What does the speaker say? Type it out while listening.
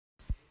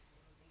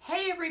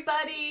Hey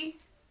everybody,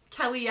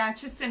 Kelly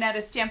Acheson at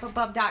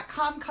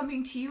StampinUp.com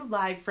coming to you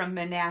live from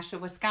Menasha,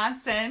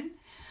 Wisconsin.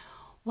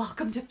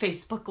 Welcome to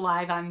Facebook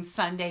Live on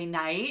Sunday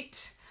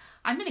night.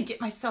 I'm going to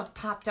get myself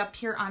popped up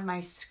here on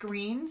my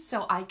screen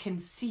so I can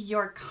see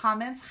your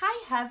comments.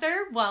 Hi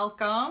Heather,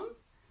 welcome.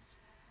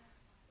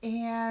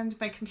 And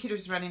my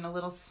computer's running a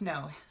little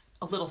snow.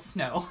 There's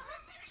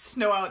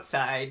snow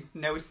outside,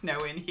 no snow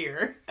in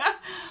here.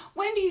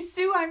 Wendy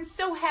Sue, I'm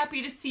so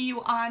happy to see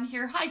you on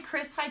here. Hi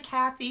Chris, hi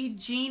Kathy,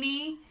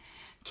 Jeannie,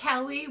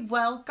 Kelly,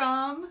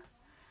 welcome.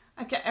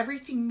 I've got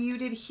everything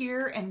muted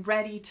here and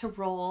ready to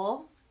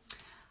roll.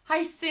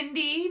 Hi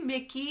Cindy,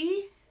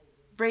 Mickey,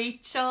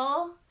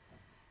 Rachel.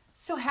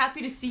 So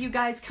happy to see you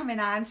guys coming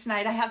on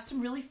tonight. I have some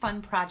really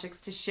fun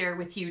projects to share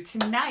with you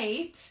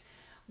tonight.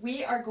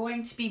 We are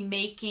going to be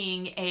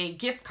making a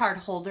gift card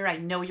holder. I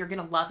know you're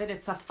going to love it.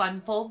 It's a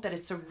fun fold, but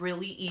it's a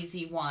really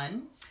easy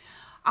one.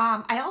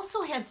 I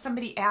also had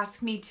somebody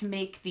ask me to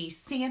make the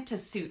Santa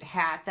suit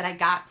hat that I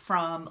got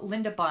from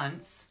Linda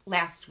Bunce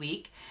last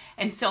week.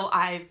 And so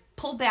I've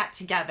pulled that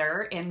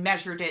together and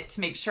measured it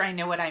to make sure I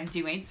know what I'm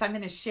doing. So I'm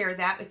going to share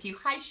that with you.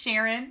 Hi,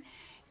 Sharon,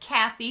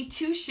 Kathy,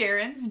 two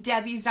Sharons.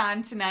 Debbie's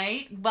on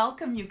tonight.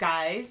 Welcome, you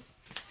guys.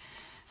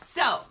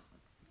 So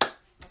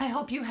I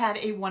hope you had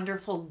a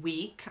wonderful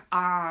week.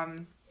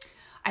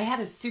 I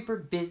had a super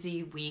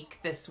busy week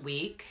this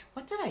week.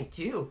 What did I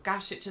do?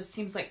 Gosh, it just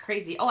seems like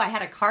crazy. Oh, I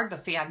had a card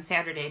buffet on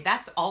Saturday.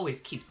 That always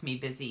keeps me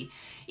busy.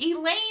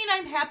 Elaine,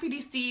 I'm happy to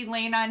see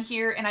Elaine on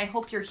here, and I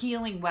hope you're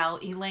healing well.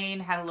 Elaine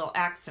had a little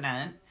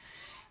accident,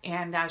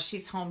 and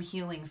she's home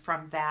healing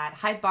from that.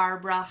 Hi,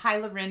 Barbara. Hi,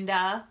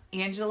 Lorinda.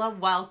 Angela,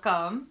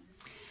 welcome.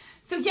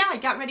 So yeah, I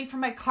got ready for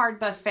my card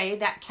buffet.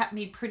 That kept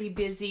me pretty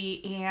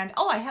busy. And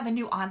oh, I have a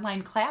new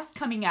online class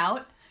coming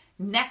out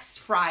next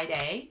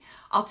Friday.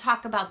 I'll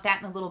talk about that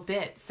in a little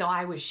bit. So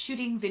I was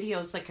shooting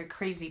videos like a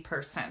crazy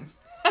person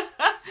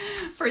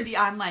for the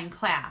online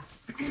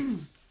class.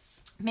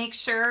 Make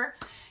sure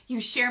you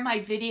share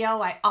my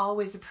video. I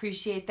always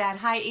appreciate that.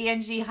 Hi,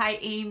 Angie. Hi,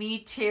 Amy.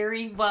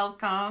 Terry,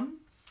 welcome.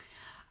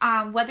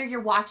 Whether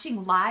you're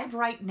watching live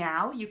right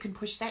now, you can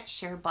push that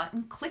share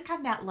button. Click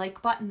on that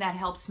like button. That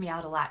helps me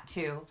out a lot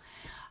too.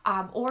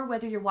 Or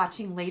whether you're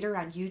watching later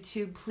on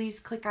YouTube,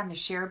 please click on the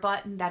share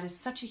button. That is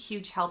such a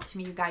huge help to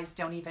me. You guys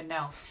don't even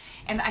know.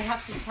 And I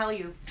have to tell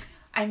you,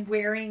 I'm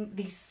wearing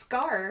the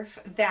scarf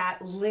that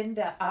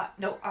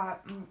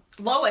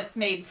Lois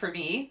made for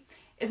me.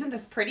 Isn't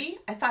this pretty?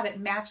 I thought it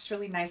matched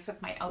really nice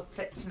with my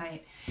outfit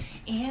tonight.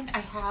 And I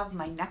have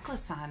my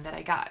necklace on that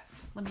I got.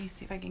 Let me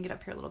see if I can get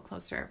up here a little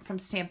closer, from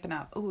Stampin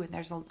Up. Oh, and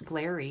there's a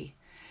glary.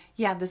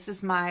 Yeah, this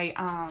is my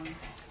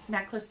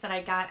necklace that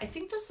I got. I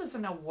think this is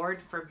an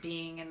award for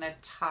being in the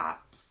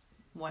top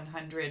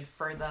 100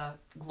 for the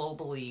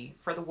globally,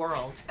 for the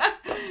world.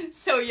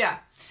 So yeah,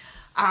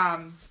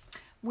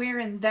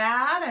 wearing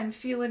that. I'm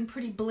feeling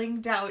pretty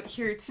blinged out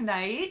here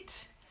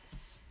tonight.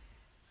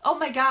 Oh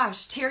my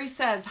gosh, Terry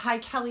says, hi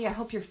Kelly, I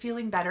hope you're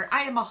feeling better.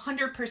 I am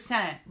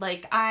 100%,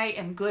 like I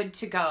am good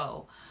to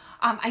go.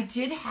 I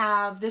did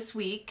have this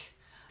week,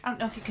 I don't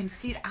know if you can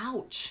see it,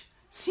 ouch.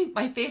 See,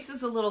 my face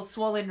is a little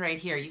swollen right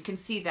here. You can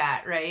see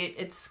that, right?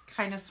 It's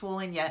kind of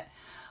swollen yet.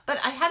 But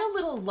I had a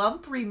little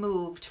lump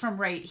removed from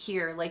right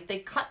here. Like they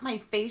cut my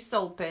face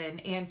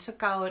open and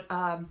took out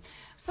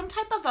some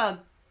type of a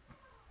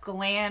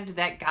gland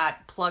that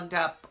got plugged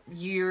up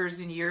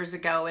years and years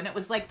ago. And it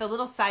was like the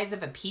little size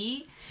of a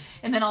pea.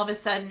 And then all of a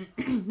sudden,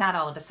 not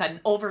all of a sudden,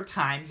 over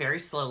time, very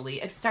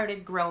slowly, it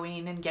started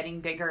growing and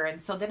getting bigger.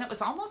 And so then it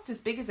was almost as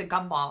big as a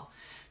gumball.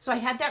 So I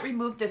had that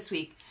removed this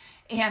week.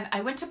 And I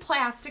went to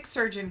plastic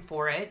surgeon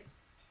for it.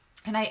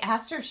 And I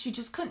asked her if she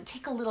just couldn't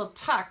take a little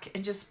tuck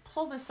and just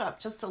pull this up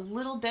just a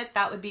little bit.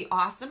 That would be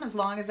awesome as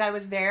long as I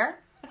was there.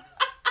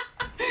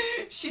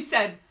 She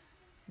said,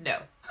 no.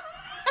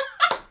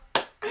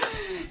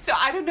 So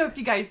I don't know if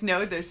you guys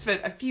know this,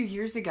 but a few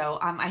years ago,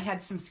 I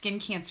had some skin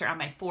cancer on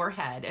my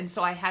forehead. And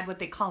so I had what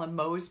they call a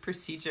Mohs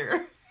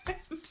procedure.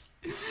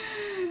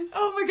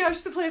 Oh my gosh,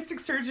 the plastic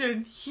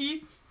surgeon,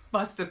 he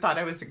must have thought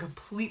I was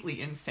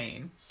completely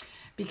insane.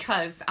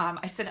 Because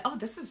I said, oh,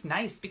 this is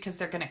nice because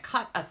they're going to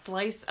cut a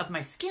slice of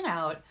my skin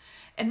out.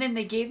 And then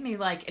they gave me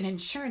like an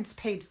insurance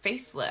paid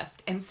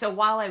facelift. And so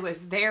while I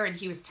was there and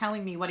he was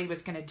telling me what he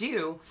was going to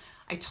do,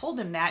 I told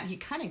him that. And he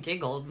kind of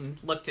giggled and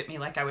looked at me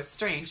like I was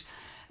strange.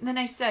 And then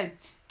I said,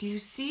 do you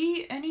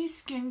see any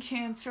skin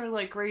cancer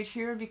like right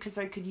here? Because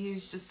I could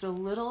use just a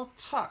little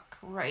tuck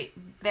right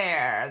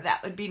there.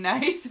 That would be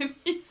nice. And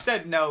he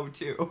said no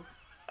too.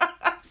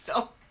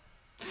 So...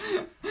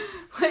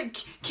 like,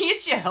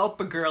 can't you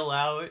help a girl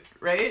out,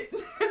 right?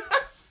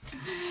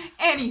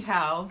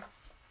 Anyhow,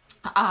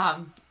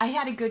 I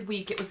had a good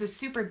week. It was a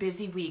super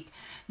busy week.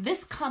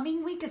 This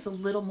coming week is a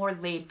little more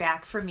laid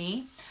back for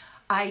me.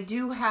 I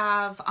do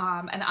have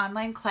an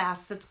online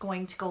class that's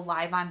going to go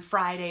live on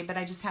Friday, but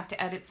I just have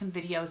to edit some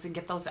videos and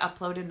get those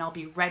uploaded, and I'll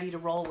be ready to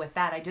roll with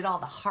that. I did all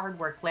the hard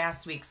work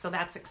last week, so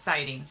that's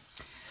exciting.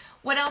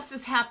 What else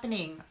is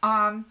happening?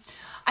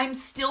 I'm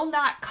still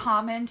not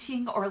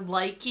commenting or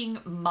liking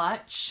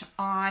much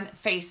on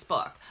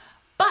Facebook,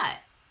 but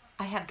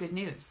I have good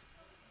news.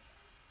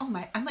 Oh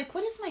my, I'm like,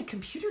 what is my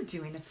computer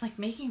doing? It's like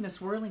making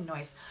this whirling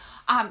noise.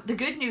 The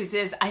good news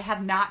is I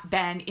have not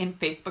been in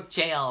Facebook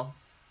jail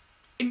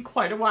in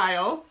quite a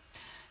while.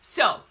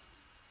 So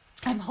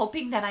I'm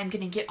hoping that I'm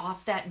going to get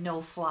off that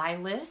no-fly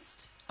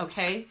list,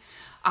 okay?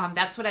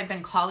 That's what I've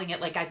been calling it.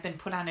 Like, I've been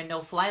put on a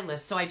no-fly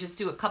list. So I just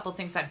do a couple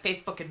things on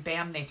Facebook and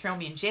bam, they throw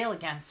me in jail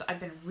again. So I've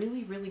been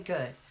really, really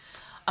good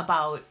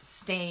about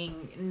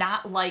staying,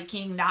 not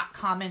liking, not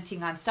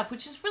commenting on stuff,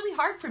 which is really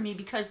hard for me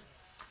because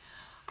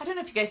I don't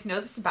know if you guys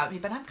know this about me,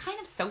 but I'm kind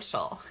of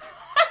social.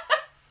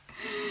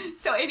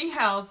 So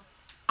anyhow,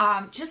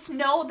 just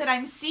know that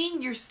I'm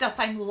seeing your stuff.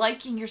 I'm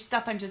liking your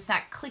stuff. I'm just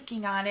not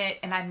clicking on it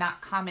and I'm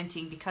not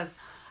commenting because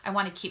I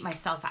want to keep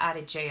myself out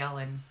of jail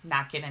and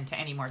not get into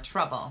any more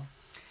trouble.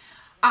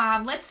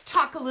 Let's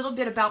talk a little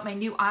bit about my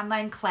new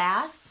online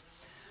class.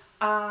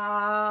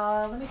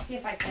 Let me see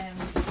if I can.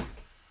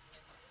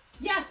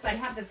 Yes, I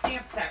have the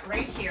stamp set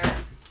right here.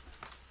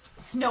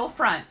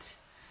 Snowfront.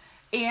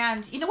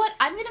 And you know what?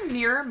 I'm going to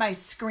mirror my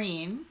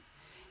screen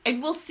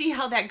and we'll see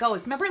how that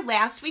goes. Remember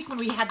last week when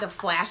we had the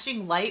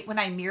flashing light when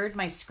I mirrored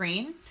my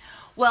screen?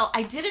 Well,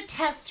 I did a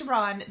test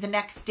run the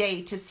next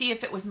day to see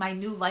if it was my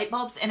new light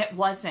bulbs and it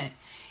wasn't.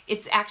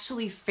 It's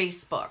actually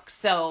Facebook.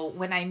 So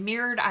when I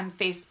mirrored on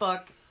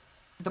Facebook,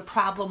 the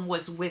problem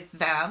was with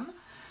them.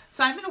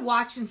 So I'm going to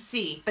watch and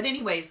see. But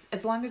anyways,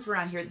 as long as we're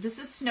on here, this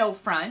is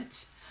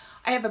Snowfront.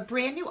 I have a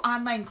brand new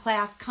online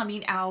class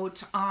coming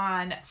out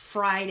on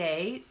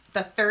Friday,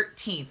 the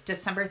 13th,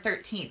 December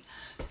 13th.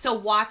 So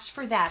watch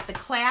for that. The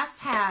class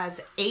has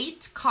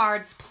 8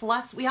 cards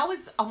plus, we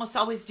almost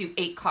always do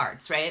 8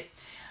 cards, right?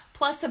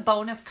 Plus a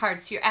bonus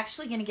card. So you're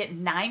actually going to get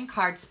 9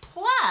 cards.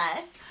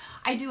 Plus,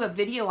 I do a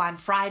video on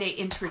Friday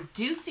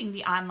introducing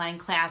the online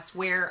class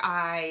where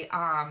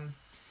I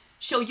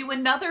show you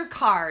another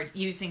card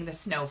using the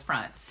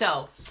Snowfront.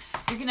 So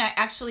you're going to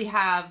actually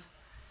have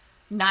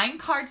 9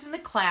 cards in the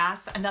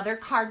class, another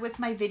card with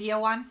my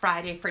video on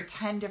Friday for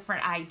 10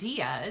 different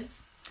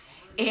ideas.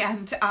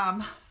 And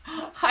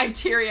hi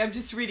Terry, I'm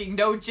just reading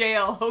No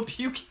Jail. Hope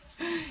you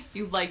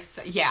like,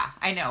 yeah,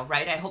 I know,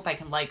 right? I hope I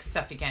can like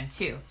stuff again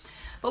too.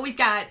 But we've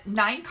got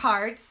 9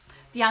 cards.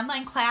 The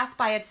online class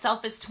by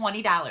itself is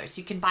 $20.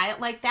 You can buy it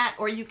like that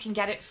or you can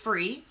get it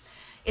free.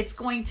 It's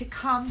going to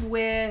come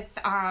with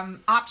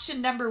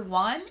option number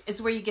 1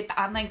 is where you get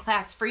the online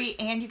class free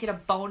and you get a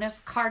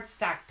bonus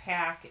cardstock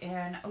pack.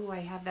 And oh, I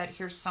have that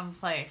here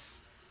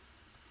someplace.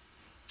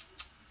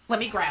 Let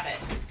me grab it.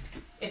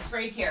 It's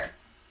right here.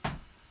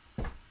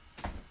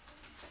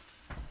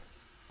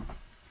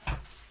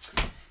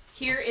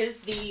 Here is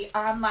the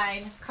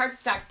online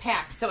cardstock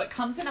pack. So it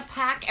comes in a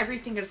pack.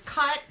 Everything is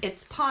cut,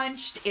 it's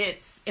punched,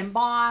 it's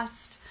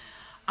embossed.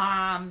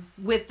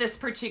 With this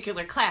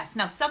particular class.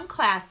 Now, some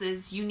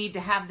classes you need to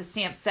have the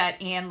stamp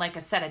set and like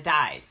a set of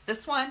dies.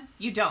 This one,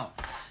 you don't.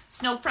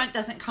 Snowfront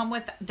doesn't come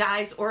with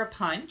dies or a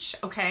punch,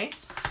 okay?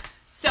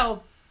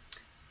 So,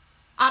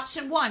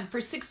 option 1, for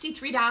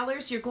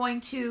 $63, you're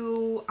going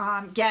to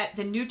get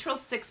the neutral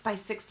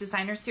 6x6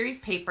 designer series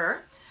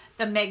paper,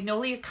 the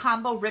Magnolia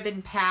combo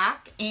ribbon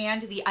pack,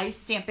 and the ice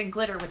stamp and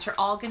glitter, which are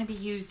all going to be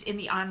used in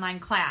the online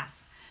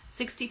class.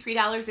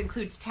 $63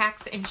 includes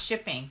tax and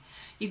shipping.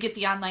 You get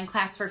the online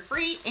class for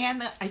free,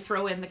 and I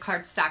throw in the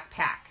cardstock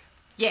pack.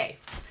 Yay.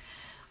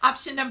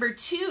 Option number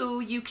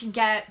 2, you can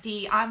get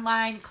the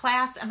online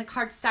class and the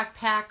cardstock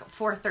pack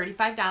for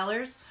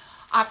 $35.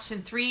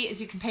 Option 3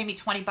 is you can pay me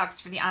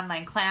 $20 for the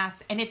online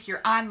class. And if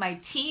you're on my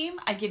team,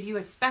 I give you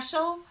a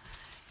special.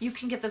 You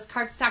can get this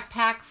cardstock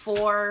pack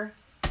for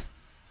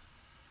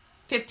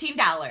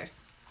 $15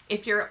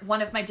 if you're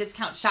one of my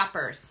discount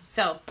shoppers.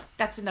 So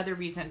that's another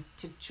reason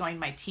to join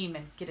my team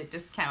and get a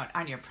discount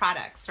on your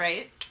products,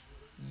 right?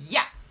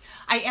 Yeah,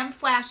 I am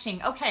flashing.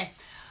 Okay,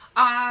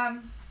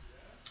 I'm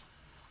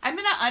going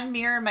to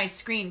unmirror my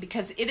screen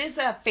because it is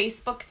a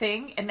Facebook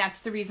thing, and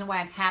that's the reason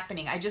why it's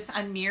happening. I just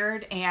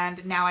unmirrored,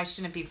 and now I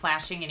shouldn't be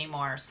flashing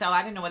anymore. So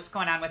I don't know what's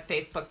going on with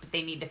Facebook, but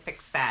they need to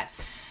fix that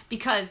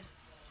because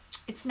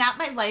it's not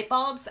my light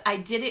bulbs. I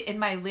did it in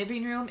my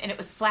living room, and it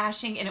was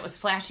flashing, and it was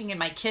flashing in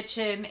my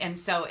kitchen, and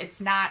so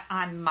it's not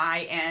on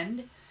my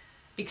end.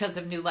 Because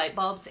of new light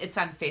bulbs, it's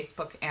on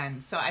Facebook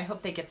end. So I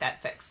hope they get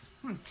that fixed.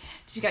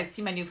 Did you guys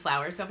see my new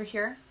flowers over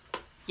here?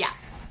 Yeah,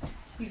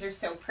 these are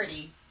so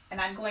pretty. And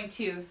I'm going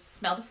to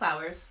smell the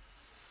flowers.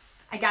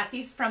 I got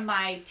these from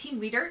my team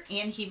leader,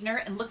 Ann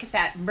Heavner. And look at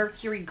that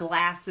Mercury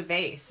glass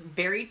vase.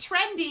 Very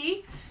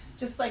trendy.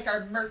 Just like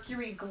our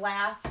Mercury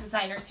glass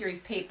designer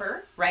series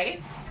paper,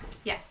 right?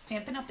 Yeah,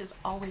 Stampin' Up is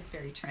always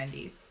very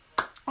trendy.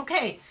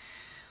 Okay.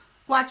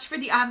 Watch for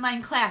the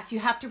online class. You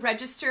have to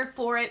register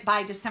for it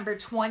by December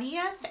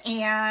 20th,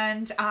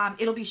 and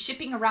it'll be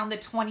shipping around the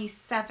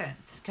 27th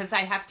because I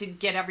have to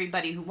get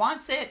everybody who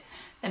wants it.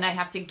 Then I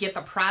have to get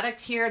the product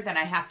here. Then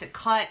I have to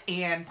cut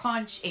and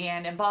punch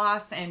and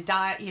emboss and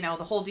dye, you know,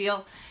 the whole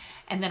deal.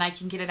 And then I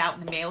can get it out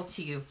in the mail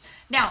to you.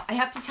 Now, I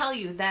have to tell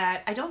you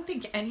that I don't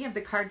think any of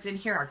the cards in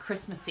here are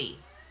Christmassy.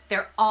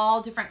 They're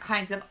all different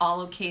kinds of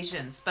all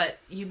occasions, but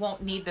you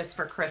won't need this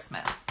for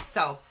Christmas.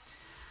 So,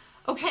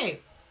 okay.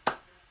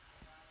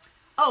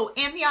 Oh,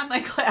 and the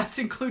online class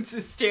includes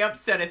a stamp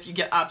set if you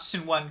get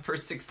option 1 for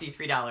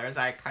 $63.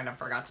 I kind of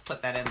forgot to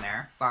put that in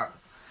there. But,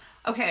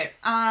 okay,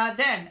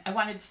 then I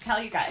wanted to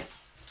tell you guys.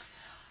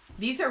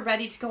 These are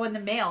ready to go in the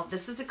mail.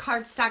 This is a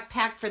cardstock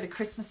pack for the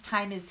Christmas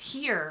Time is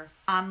Here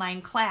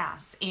online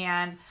class.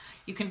 And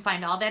you can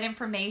find all that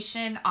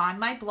information on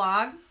my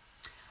blog.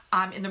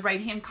 In the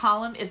right-hand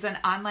column is an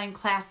online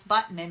class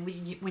button. And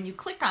when you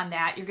click on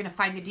that, you're going to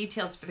find the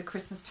details for the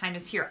Christmas Time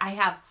is Here. I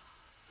have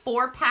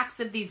 4 packs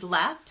of these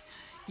left.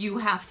 You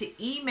have to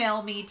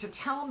email me to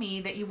tell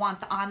me that you want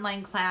the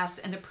online class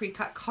and the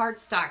pre-cut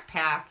cardstock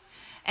pack.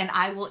 And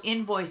I will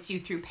invoice you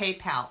through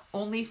PayPal.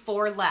 Only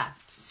 4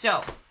 left.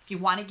 So if you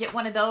want to get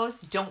one of those,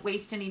 don't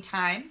waste any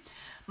time.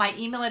 My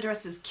email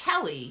address is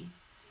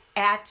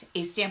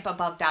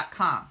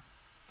kelly@astampabove.com.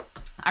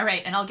 All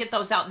right, and I'll get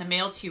those out in the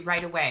mail to you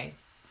right away.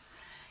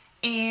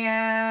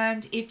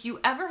 And if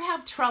you ever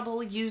have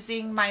trouble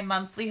using my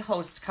monthly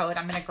host code,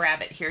 I'm going to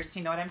grab it here so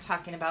you know what I'm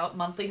talking about.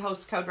 Monthly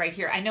host code right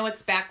here. I know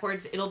it's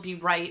backwards. It'll be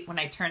right when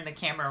I turn the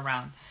camera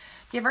around.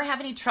 If you ever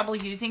have any trouble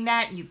using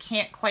that, you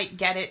can't quite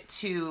get it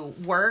to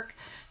work,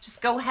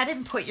 just go ahead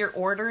and put your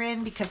order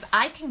in, because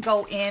I can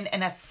go in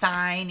and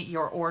assign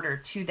your order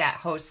to that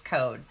host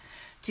code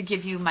to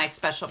give you my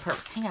special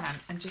purpose. Hang on,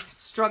 I'm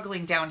just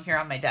struggling down here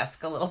on my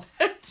desk a little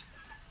bit.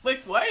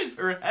 Like, why is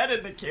her head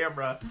in the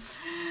camera?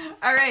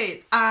 All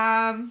right,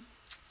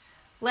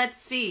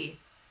 let's see.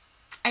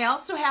 I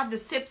also have the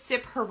Sip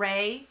Sip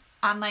Hooray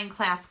online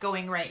class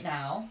going right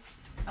now.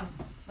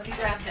 Let me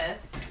grab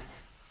this.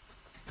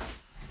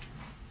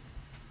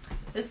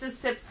 This is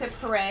Sip Sip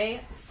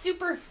Hooray.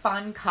 Super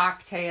fun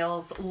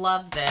cocktails.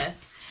 Love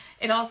this.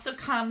 It also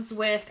comes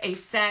with a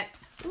set.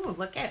 Ooh,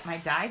 look at my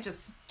die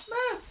just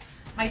fell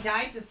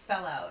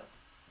out.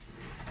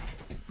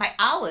 My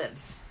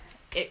olives.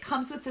 It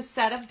comes with a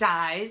set of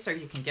dies, or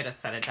you can get a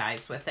set of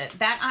dies with it.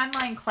 That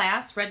online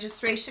class,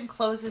 registration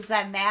closes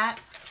on that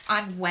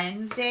on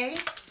Wednesday.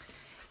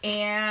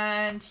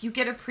 And you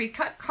get a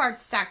pre-cut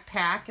cardstock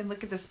pack. And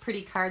look at this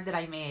pretty card that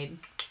I made.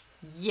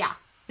 Yeah,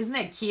 isn't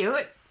that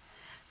cute?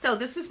 So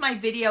this is my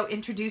video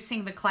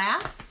introducing the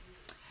class.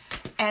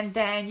 And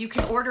then you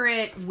can order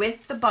it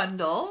with the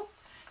bundle.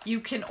 You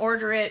can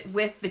order it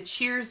with the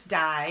Cheers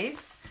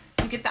dies.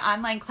 You get the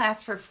online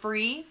class for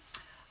free.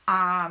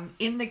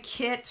 In the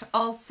kit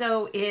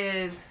also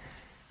is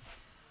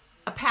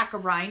a pack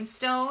of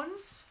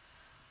rhinestones,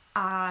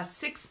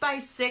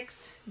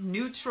 6x6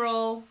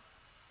 neutral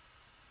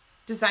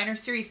designer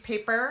series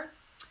paper.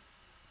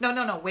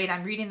 No, wait,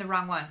 I'm reading the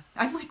wrong one.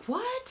 I'm like,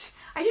 what?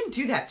 I didn't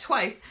do that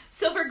twice.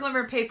 Silver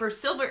glimmer paper,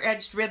 silver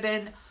edged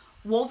ribbon,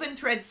 woven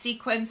thread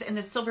sequins, and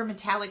the silver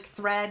metallic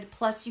thread.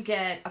 Plus you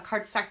get a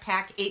cardstock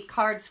pack, 8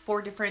 cards,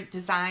 4 different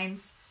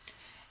designs.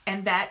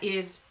 And that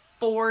is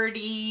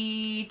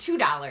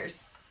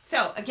 $42.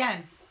 So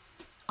again,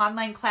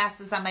 online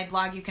classes on my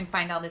blog. You can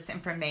find all this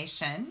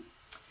information.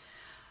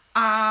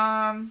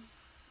 And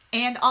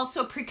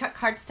also a pre-cut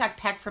cardstock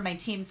pack for my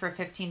team for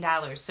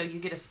 $15. So you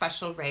get a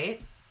special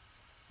rate.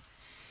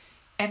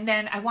 And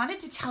then I wanted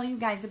to tell you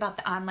guys about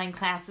the online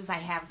classes I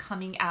have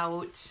coming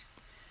out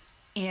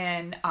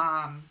in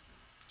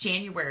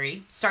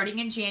January. Starting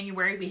in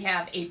January, we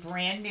have a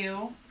brand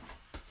new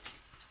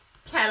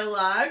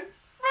catalog.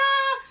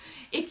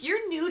 If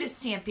you're new to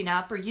Stampin'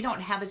 Up, or you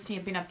don't have a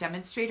Stampin' Up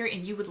demonstrator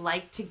and you would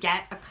like to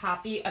get a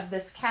copy of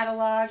this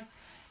catalog,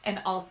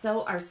 and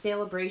also our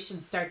celebration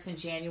starts in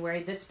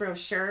January, this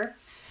brochure,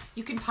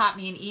 you can pop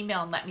me an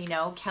email and let me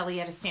know,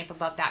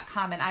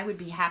 kelly@astampabove.com, and I would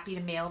be happy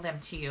to mail them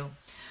to you.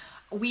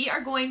 We are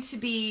going to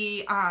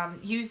be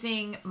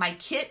using my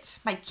kit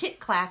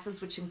classes,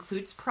 which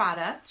includes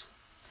product.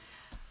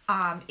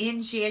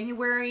 In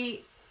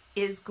January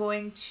is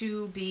going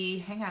to be,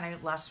 hang on, I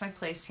lost my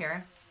place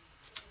here.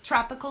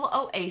 Tropical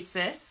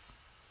Oasis.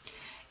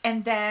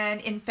 And then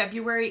in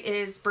February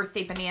is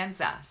Birthday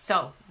Bonanza.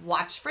 So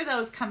watch for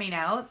those coming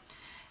out.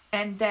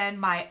 And then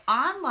my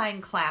online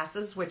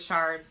classes, which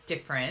are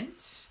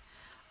different,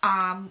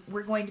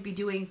 we're going to be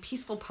doing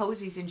Peaceful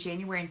Posies in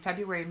January and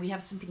February, and we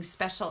have something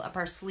special up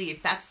our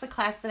sleeves. That's the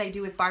class that I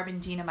do with Barb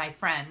and Dina, my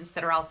friends,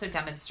 that are also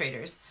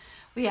demonstrators.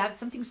 We have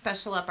something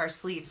special up our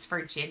sleeves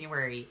for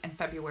January and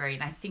February,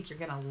 and I think you're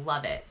going to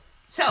love it.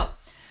 So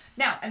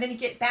now I'm going to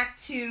get back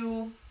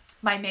to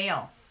my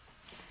mail.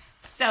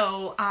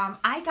 So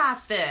I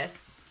got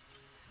this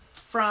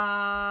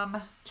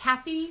from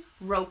Kathy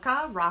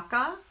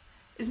Rocca.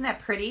 Isn't that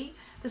pretty?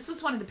 This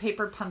was one of the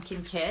paper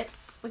pumpkin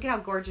kits. Look at how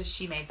gorgeous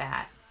she made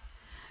that.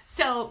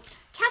 So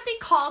Kathy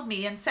called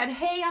me and said,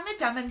 hey, I'm a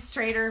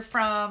demonstrator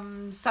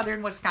from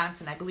Southern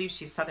Wisconsin. I believe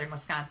she's Southern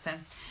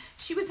Wisconsin.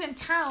 She was in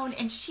town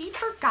and she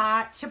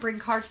forgot to bring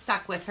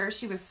cardstock with her.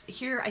 She was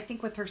here, I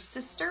think, with her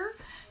sister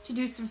to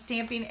do some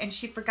stamping, and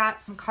she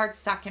forgot some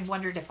cardstock and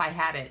wondered if I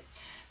had it.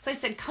 So I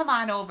said, come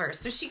on over.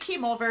 So she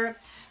came over.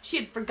 She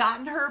had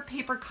forgotten her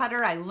paper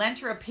cutter. I lent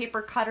her a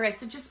paper cutter. I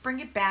said, just bring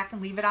it back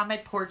and leave it on my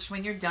porch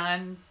when you're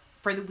done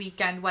for the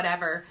weekend,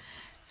 whatever.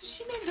 So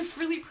she made this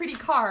really pretty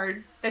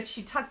card that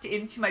she tucked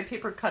into my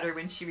paper cutter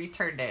when she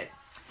returned it.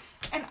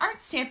 And aren't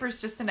stampers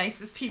just the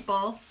nicest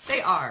people?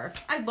 They are.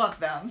 I love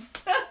them.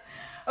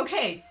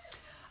 Okay.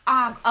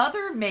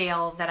 Other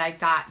mail that I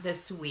got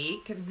this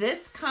week.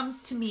 This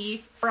comes to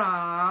me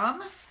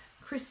from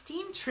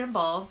Christine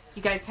Trimble.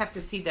 You guys have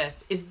to see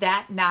this. Is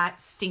that not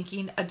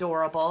stinking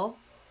adorable?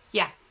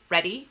 Yeah.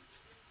 Ready?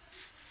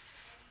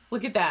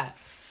 Look at that.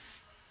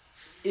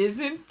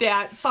 Isn't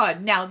that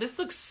fun? Now, this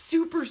looks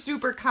super,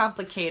 super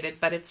complicated,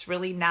 but it's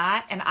really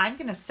not. And I'm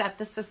going to set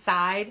this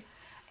aside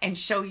and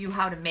show you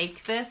how to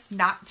make this.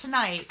 Not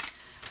tonight,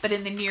 but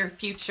in the near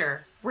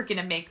future, we're going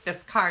to make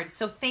this card.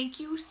 So thank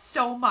you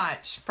so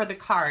much for the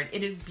card.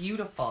 It is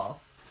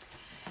beautiful.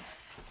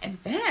 And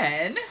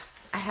then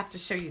I have to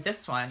show you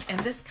this one.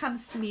 And this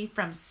comes to me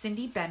from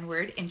Cindy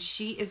Benward, and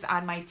she is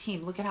on my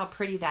team. Look at how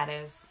pretty that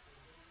is.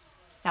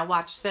 Now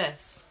watch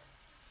this.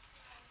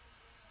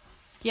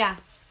 Yeah.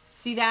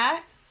 See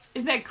that?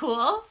 Isn't that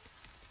cool?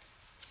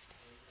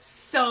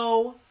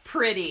 So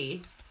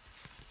pretty.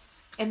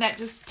 And that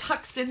just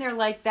tucks in there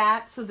like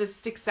that, so this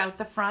sticks out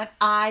the front.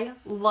 I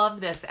love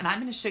this, and I'm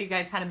going to show you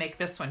guys how to make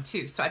this one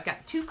too. So I've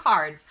got 2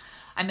 cards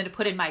I'm going to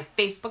put in my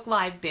Facebook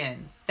Live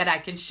bin that I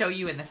can show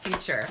you in the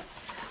future.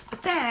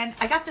 But then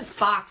I got this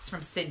box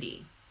from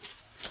Cindy.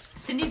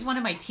 Cindy's one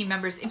of my team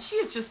members, and she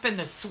has just been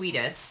the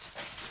sweetest.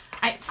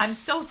 I'm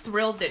so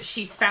thrilled that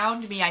she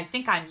found me, I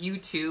think, on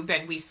YouTube,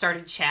 and we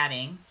started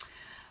chatting.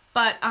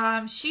 But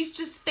she's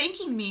just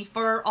thanking me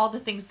for all the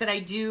things that I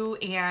do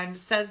and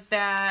says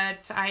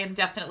that I am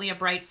definitely a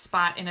bright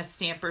spot in a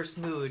stamper's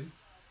mood.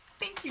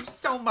 Thank you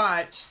so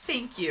much.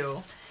 Thank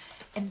you.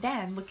 And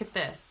then look at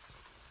this.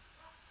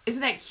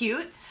 Isn't that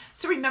cute?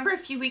 So remember a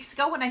few weeks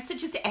ago when I said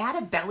just add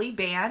a belly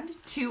band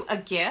to a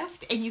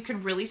gift and you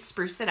can really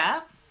spruce it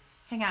up?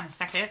 Hang on a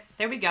second.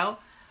 There we go.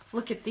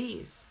 Look at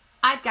these.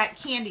 I've got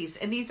candies,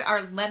 and these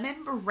are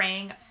lemon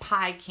meringue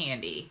pie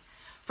candy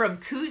from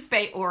Coos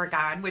Bay,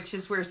 Oregon, which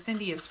is where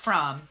Cindy is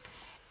from.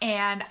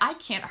 And I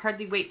can't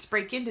hardly wait to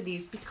break into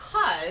these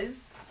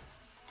because,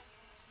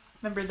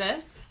 remember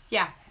this?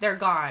 Yeah, they're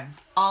gone.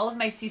 All of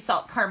my sea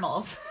salt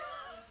caramels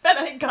that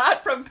I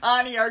got from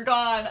Connie are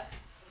gone.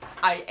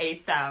 I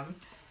ate them.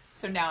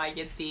 So now I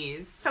get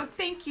these. So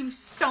thank you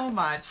so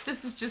much.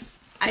 This is just,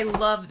 I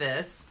love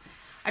this.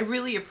 I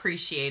really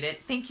appreciate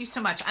it. Thank you so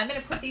much. I'm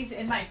going to put these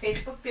in my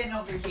Facebook bin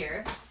over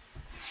here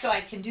so I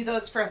can do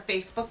those for a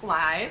Facebook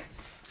Live.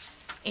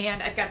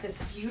 And I've got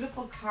this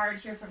beautiful card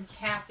here from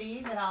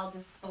Kathy that I'll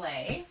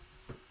display.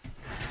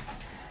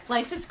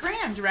 Life is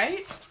grand,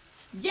 right?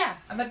 Yeah,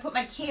 I'm going to put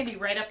my candy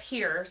right up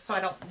here so I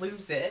don't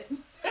lose it.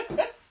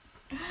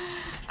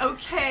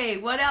 Okay,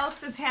 what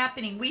else is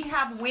happening? We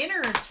have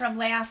winners from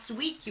last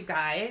week, you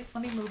guys.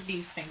 Let me move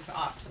these things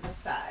off to the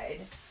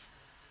side.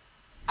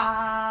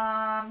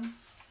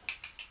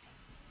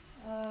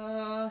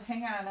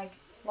 Hang on, I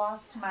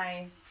lost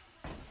my...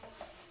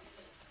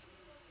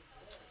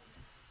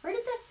 Where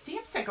did that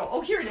stamp set go?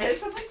 Oh, here it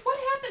is. I'm like, what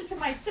happened to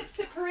my Sip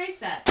Sip Hooray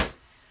set?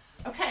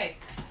 Okay,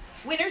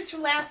 winners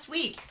from last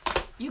week.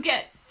 You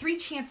get 3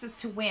 chances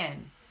to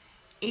win.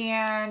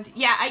 And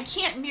yeah, I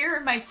can't mirror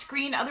my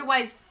screen.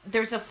 Otherwise,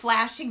 there's a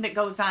flashing that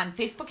goes on.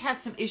 Facebook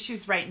has some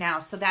issues right now,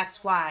 so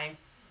that's why.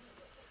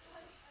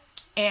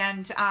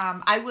 And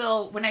I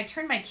will, when I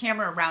turn my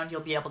camera around, you'll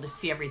be able to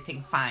see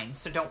everything fine.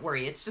 So don't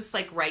worry. It's just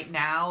like right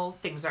now,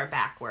 things are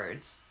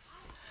backwards.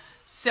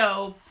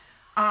 So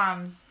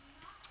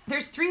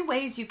there's 3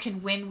 ways you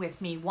can win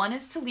with me. One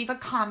is to leave a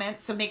comment.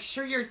 So make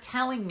sure you're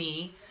telling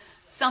me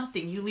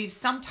something. You leave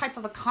some type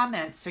of a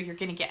comment so you're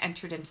going to get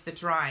entered into the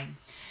drawing.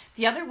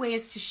 The other way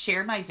is to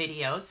share my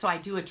videos. So I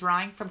do a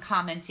drawing from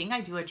commenting.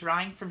 I do a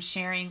drawing from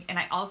sharing. And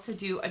I also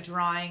do a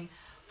drawing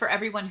for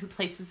everyone who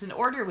places an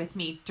order with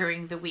me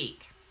during the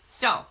week.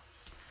 So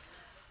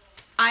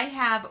I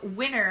have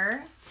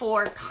winner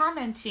for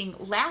commenting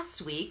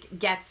last week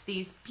gets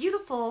these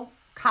beautiful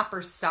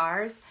copper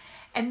stars.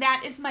 And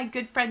that is my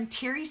good friend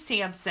Terry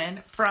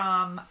Sampson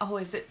from, oh,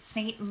 is it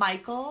St.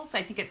 Michael's?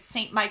 I think it's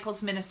St.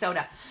 Michael's,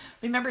 Minnesota.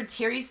 Remember,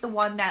 Terry's the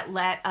one that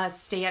let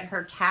us stay at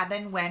her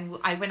cabin when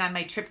I went on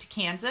my trip to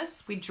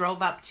Kansas. We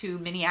drove up to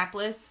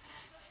Minneapolis,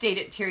 stayed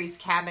at Terry's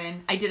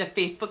cabin. I did a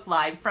Facebook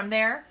Live from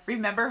there.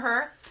 Remember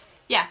her?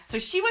 Yeah, so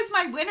she was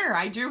my winner.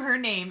 I drew her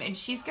name, and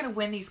she's going to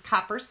win these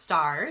copper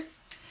stars.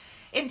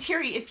 And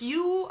Terry, if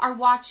you are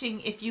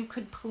watching, if you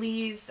could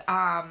please...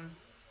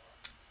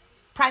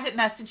 private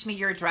message me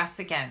your address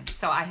again,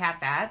 so I have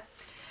that.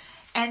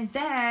 And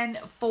then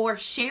for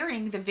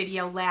sharing the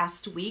video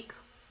last week,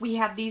 we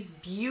have these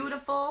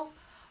beautiful,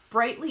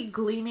 brightly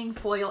gleaming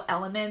foil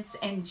elements,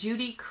 and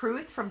Judy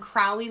Cruth from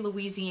Crowley,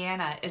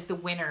 Louisiana is the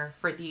winner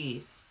for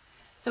these.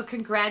 So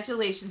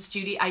congratulations,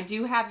 Judy. I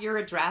do have your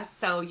address,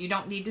 so you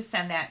don't need to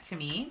send that to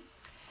me.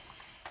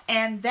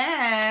 And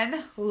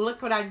then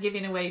look what I'm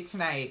giving away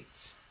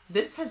tonight.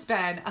 This has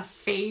been a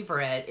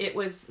favorite. It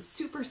was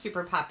super,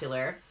 super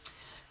popular.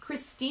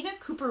 Christina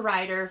Cooper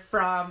Ryder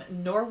from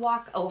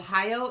Norwalk,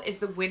 Ohio is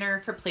the winner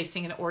for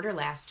placing an order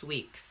last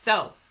week.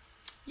 So,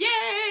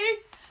 yay!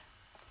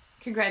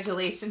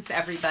 Congratulations,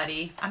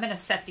 everybody. I'm going to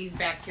set these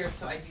back here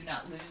so I do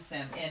not lose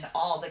them in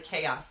all the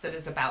chaos that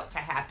is about to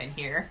happen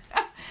here.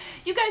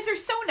 You guys are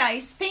so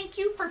nice. Thank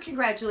you for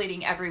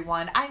congratulating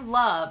everyone. I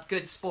love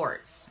good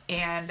sports.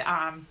 And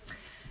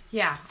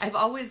yeah, I've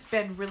always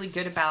been really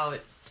good about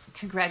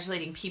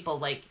congratulating people.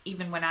 Like,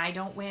 even when I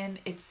don't win,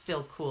 it's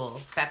still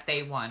cool that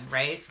they won,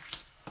 right?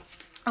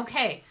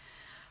 Okay.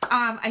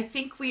 I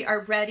think we are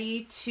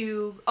ready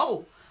to...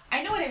 Oh,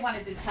 I know what I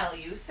wanted to tell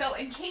you. So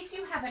in case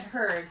you haven't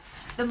heard,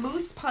 the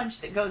Moose Punch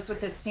that goes with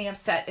the stamp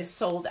set is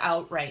sold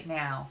out right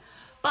now.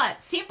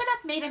 But Stampin'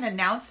 Up! Made an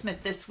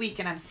announcement this week,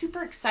 and I'm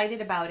super excited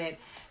about it.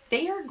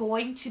 They are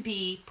going to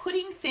be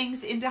putting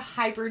things into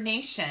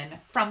hibernation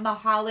from the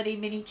holiday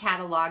mini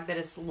catalog that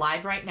is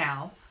live right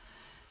now.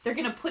 They're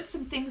going to put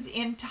some things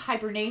into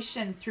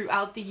hibernation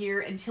throughout the year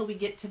until we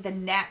get to the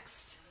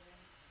next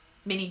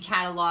mini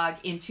catalog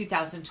in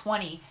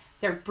 2020.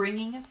 They're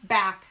bringing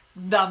back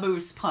the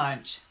Moose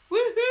Punch.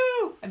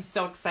 Woohoo! I'm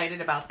so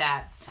excited about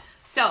that.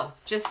 So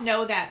just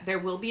know that there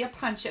will be a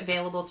punch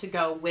available to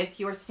go with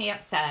your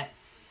stamp set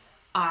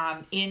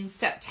in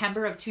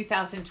September of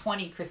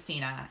 2020,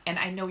 Christina. And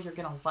I know you're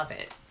going to love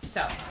it.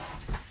 So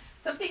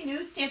something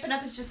new, Stampin'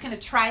 Up! Is just going to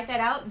try that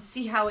out and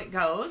see how it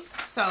goes.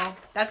 So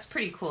that's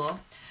pretty cool.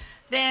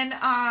 Then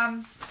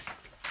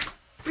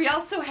we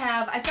also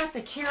have, I've got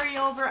the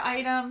carryover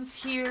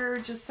items here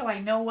just so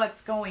I know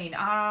what's going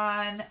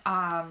on.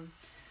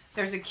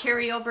 There's a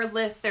carryover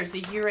list. There's a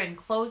year-end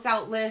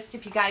closeout list.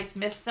 If you guys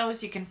missed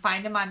those, you can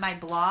find them on my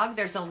blog.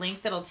 There's a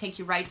link that'll take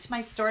you right to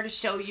my store to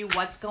show you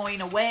what's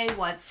going away,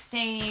 what's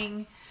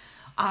staying,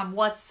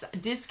 what's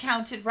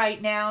discounted right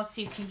now,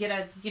 so you can get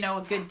a, you know,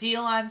 a good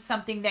deal on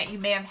something that you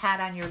may have had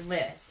on your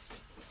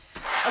list.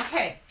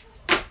 Okay,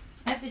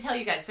 I have to tell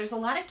you guys, there's a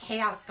lot of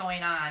chaos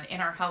going on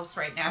in our house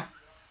right now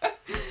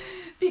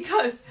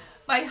because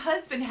my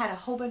husband had a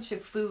whole bunch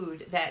of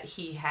food that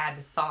he had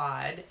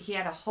thawed. He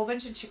had a whole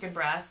bunch of chicken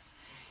breasts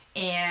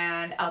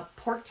and a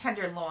pork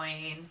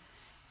tenderloin.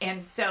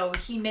 And so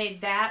he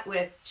made that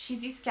with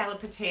cheesy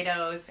scalloped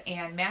potatoes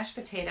and mashed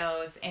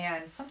potatoes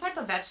and some type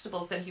of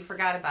vegetables that he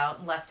forgot about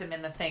and left them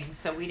in the thing.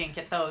 So we didn't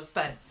get those,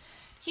 but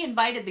he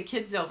invited the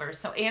kids over.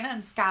 So Anna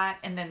and Scott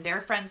and then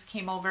their friends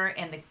came over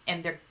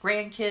and their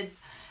grandkids,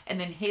 and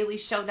then Haley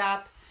showed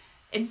up.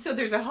 And so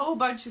there's a whole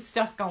bunch of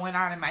stuff going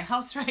on in my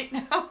house right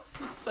now.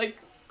 It's like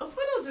a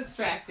little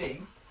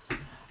distracting.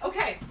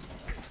 Okay,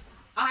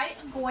 I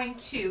am going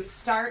to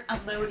start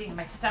unloading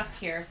my stuff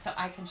here so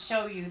I can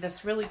show you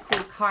this really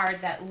cool card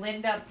that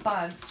Linda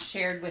Bunce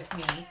shared with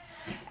me.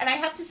 And I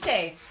have to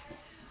say,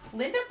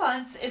 Linda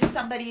Bunce is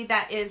somebody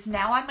that is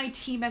now on my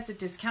team as a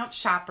discount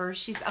shopper.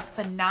 She's a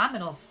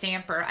phenomenal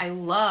stamper. I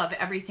love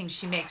everything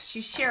she makes. She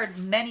shared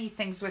many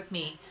things with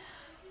me.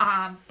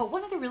 But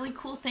one of the really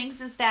cool things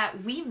is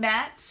that we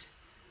met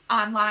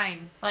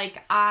online.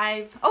 Like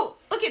oh,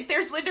 look at,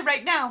 there's Linda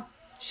right now.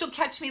 She'll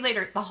catch me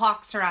later. The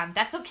Hawks are on.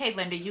 That's okay,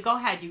 Linda. You go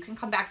ahead. You can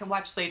come back and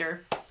watch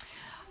later.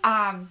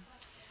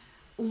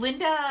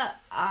 Linda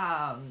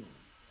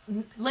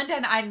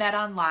and I met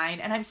online,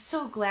 and I'm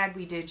so glad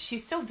we did.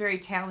 She's so very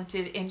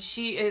talented, and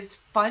she is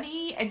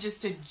funny and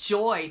just a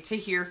joy to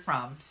hear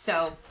from.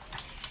 So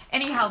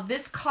anyhow,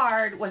 this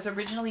card was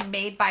originally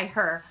made by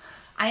her.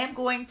 I am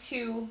going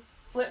to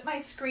flip my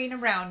screen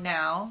around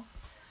now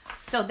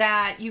so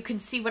that you can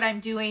see what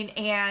I'm doing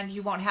and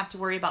you won't have to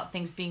worry about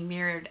things being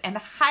mirrored. And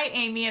hi,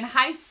 Amy, and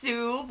hi,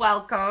 Sue.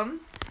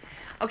 Welcome.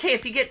 Okay,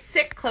 if you get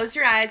sick, close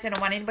your eyes. I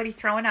don't want anybody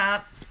throwing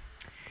up.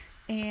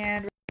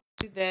 And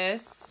do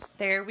this.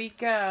 There we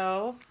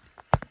go.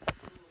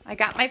 I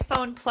got my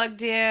phone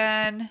plugged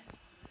in.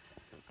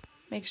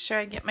 Make sure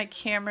I get my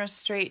camera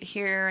straight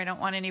here. I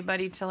don't want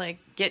anybody to like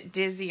get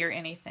dizzy or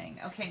anything.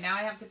 Okay, now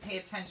I have to pay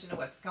attention to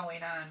what's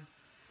going on.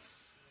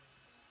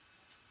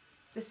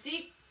 The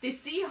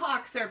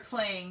Seahawks are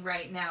playing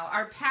right now.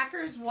 Our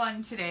Packers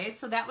won today,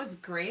 so that was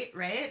great,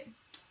 right?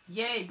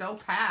 Yay, go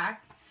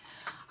Pack.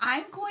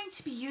 I'm going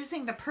to be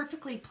using the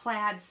Perfectly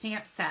Plaid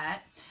stamp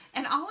set,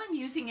 and all I'm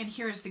using in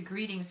here is the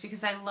greetings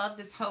because I love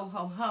this ho,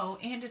 ho, ho,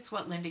 and it's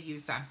what Linda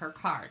used on her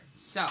card.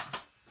 So,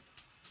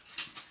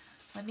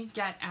 let me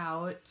get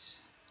out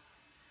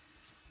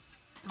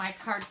my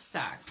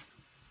cardstock.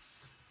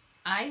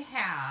 I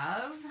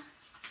have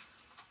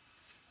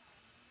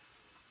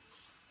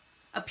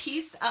a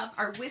piece of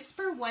our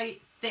Whisper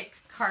White thick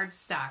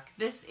cardstock.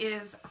 This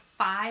is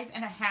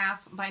 5.5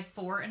 by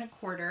 4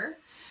 1/4.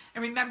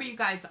 And remember, you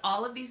guys,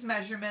 all of these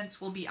measurements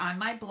will be on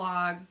my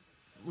blog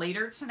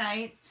later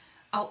tonight.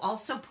 I'll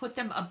also put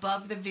them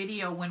above the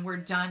video when we're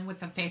done with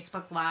the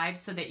Facebook Live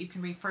so that you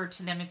can refer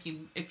to them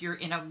if you're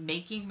in a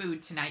making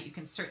mood tonight. You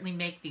can certainly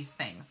make these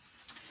things.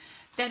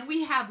 Then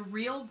we have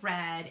Real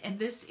Red, and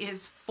this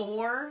is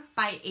 4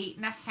 by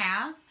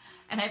 8.5.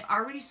 And I've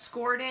already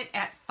scored it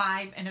at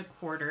 5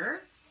 1/4.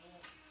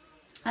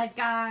 I've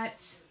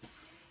got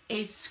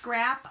a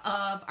scrap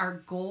of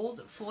our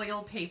gold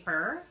foil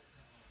paper,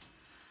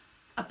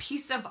 a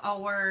piece of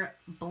our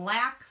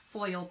black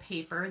foil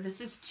paper.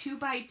 This is 2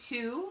 by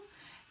 2,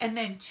 and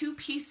then 2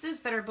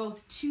 pieces that are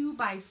both 2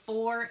 by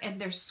 4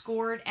 and they're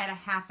scored at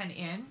 1/2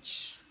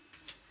 inch.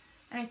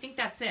 And I think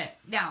that's it.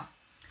 Now,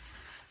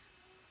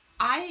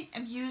 I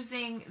am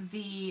using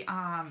the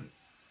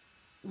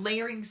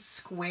Layering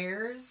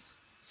Squares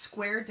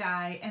square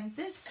die, and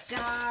this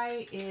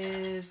die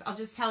is, I'll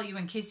just tell you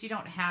in case you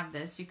don't have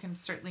this, you can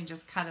certainly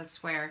just cut a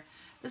square.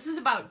 This is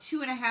about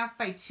 2.5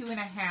 by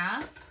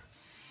 2.5,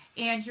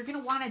 and you're going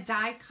to want to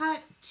die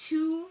cut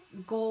 2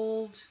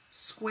 gold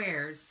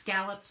squares,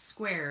 scalloped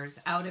squares,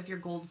 out of your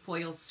gold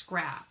foil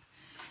scrap.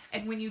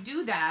 And when you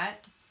do that,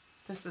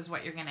 this is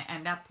what you're going to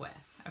end up with.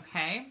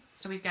 Okay,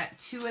 so we've got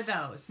 2 of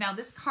those. Now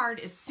this card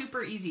is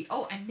super easy.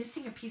 Oh, I'm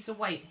missing a piece of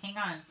white. Hang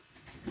on.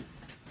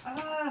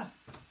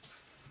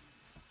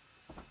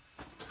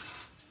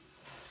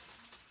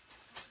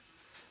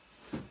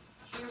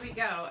 Here we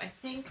go. I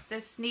think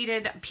this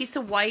needed, a piece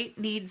of white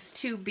needs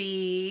to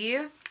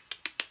be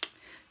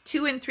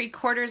 2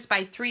 3/4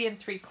 by 3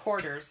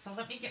 3/4. So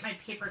let me get my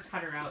paper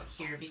cutter out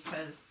here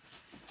because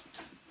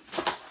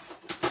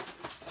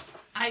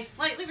I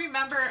slightly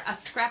remember a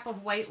scrap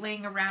of white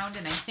laying around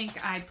and I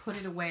think I put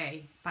it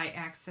away by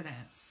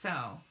accident.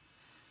 So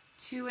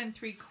 2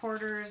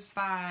 3/4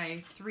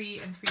 by 3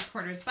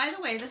 3/4. By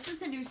the way, this is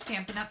the new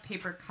Stampin' Up!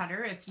 Paper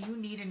cutter. If you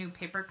need a new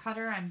paper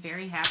cutter, I'm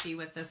very happy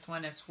with this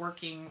one. It's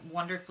working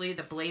wonderfully.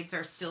 The blades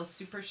are still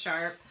super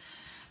sharp.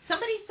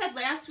 Somebody said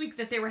last week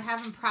that they were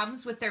having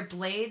problems with their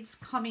blades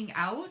coming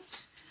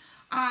out.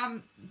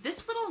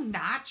 This little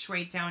notch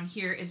right down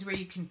here is where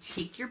you can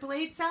take your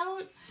blades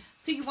out.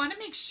 So you want to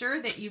make sure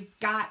that you've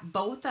got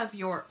both of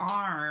your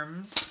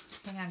arms.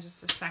 Hang on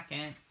just a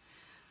second.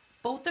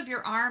 Both of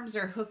your arms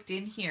are hooked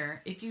in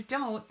here. If you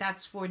don't,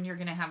 that's when you're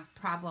going to have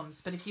problems.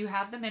 But if you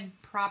have them in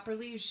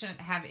properly, you shouldn't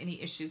have any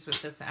issues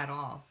with this at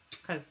all.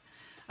 Because,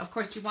 of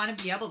course, you want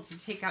to be able to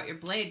take out your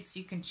blades so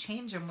you can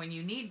change them when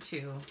you need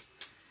to.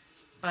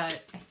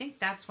 But I think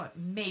that's what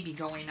may be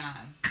going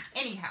on.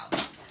 Anyhow,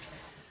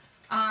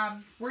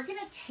 we're going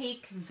to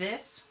take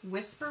this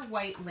Whisper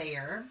White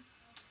layer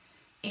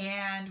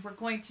and we're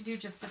going to do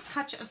just a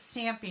touch of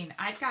stamping.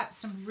 I've got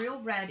some real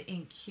red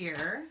ink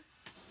here.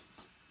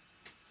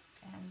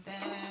 And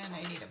then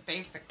I need a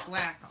basic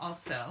black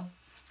also.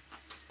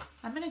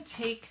 I'm going to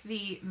take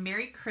the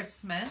Merry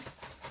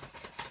Christmas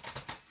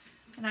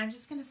and I'm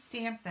just going to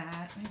stamp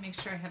that. Let me make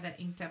sure I have that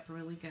inked up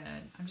really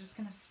good. I'm just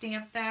going to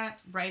stamp that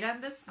right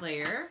on this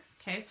layer.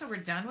 Okay, so we're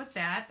done with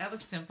that. That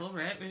was simple,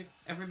 right?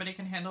 Everybody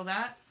can handle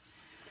that.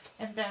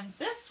 And then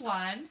this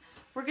one,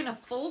 we're going to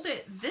fold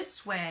it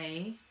this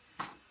way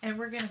and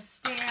we're going to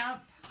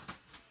stamp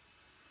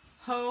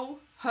Ho,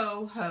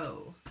 Ho,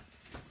 Ho.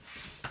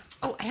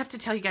 Oh, I have to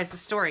tell you guys a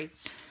story.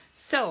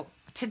 So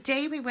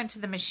today we went to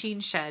the machine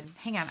shed.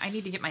 Hang on, I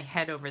need to get my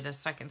head over this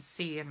so I can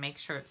see and make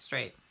sure it's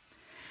straight.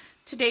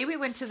 Today we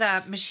went to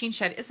the machine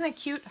shed. Isn't that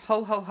cute?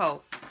 Ho, ho,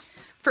 ho.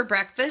 For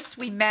breakfast,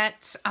 we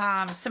met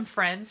some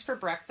friends for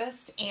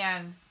breakfast,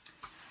 and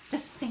the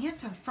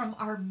Santa from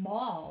our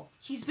mall,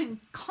 he's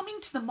been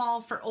coming to the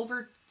mall for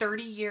over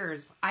 30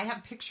 years. I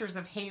have pictures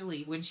of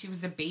Haley when she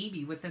was a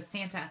baby with the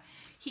Santa.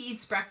 He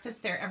eats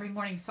breakfast there every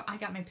morning, so I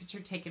got my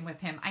picture taken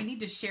with him. I need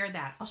to share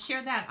that. I'll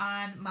share that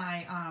on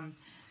my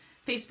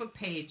Facebook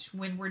page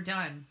when we're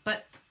done.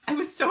 But I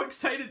was so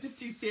excited to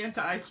see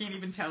Santa, I can't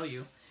even tell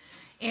you.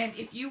 And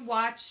if you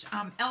watch,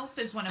 Elf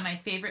is one of my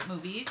favorite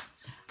movies.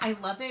 I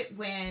love it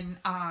when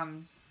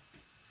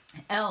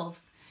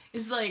Elf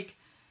is like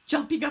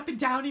jumping up and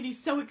down and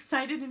he's so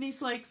excited and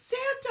he's like, Santa,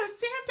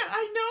 Santa,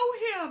 I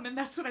know him. And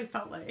that's what I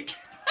felt like.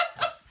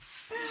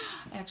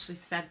 I actually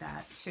said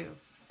that too.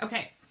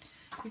 Okay.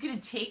 You're going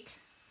to take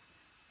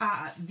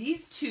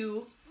these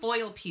 2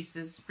 foil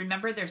pieces.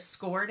 Remember, they're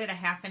scored at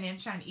 1/2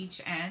 inch on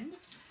each end.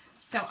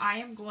 So I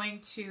am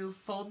going to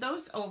fold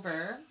those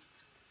over,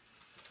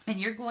 and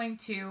you're going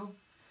to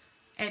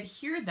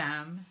adhere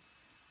them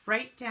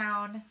right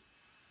down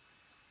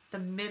the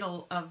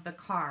middle of the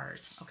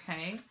card,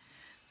 okay?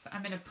 So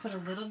I'm going to put a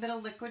little bit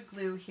of liquid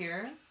glue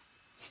here.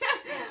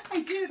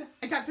 I did.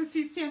 I got to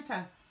see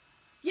Santa.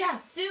 Yeah,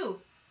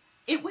 Sue.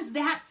 It was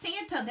that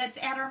Santa that's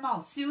at our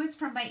mall. Sue is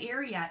from my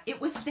area.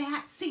 It was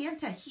that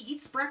Santa. He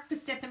eats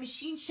breakfast at the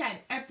machine shed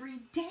every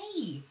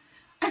day.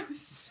 I was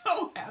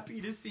so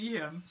happy to see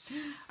him.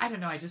 I don't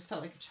know. I just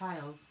felt like a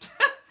child.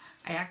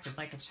 I acted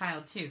like a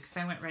child too because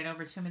I went right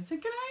over to him and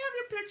said, can I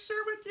have your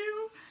picture with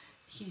you?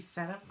 He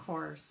said, of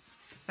course.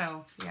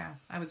 So yeah,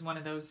 I was one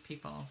of those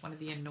people, one of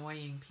the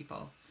annoying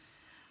people.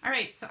 All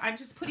right, so I'm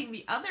just putting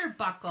the other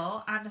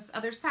buckle on this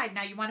other side.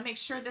 Now you want to make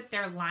sure that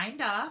they're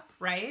lined up,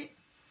 right?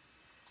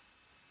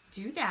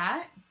 Do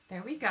that.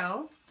 There we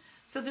go.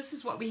 So this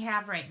is what we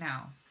have right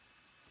now.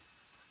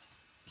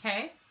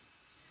 Okay?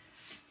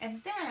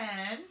 And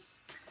then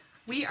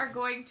we are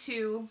going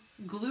to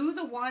glue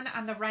the one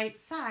on the right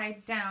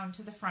side down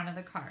to the front of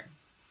the card.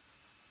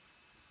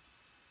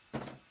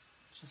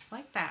 Just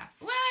like that.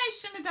 Well, I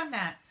shouldn't have done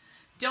that.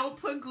 Don't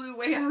put glue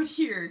way out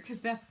here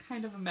because that's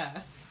kind of a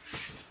mess.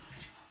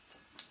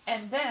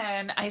 And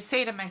then I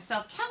say to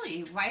myself,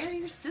 Kelly, why are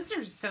your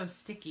scissors so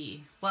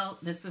sticky? Well,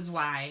 this is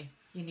why.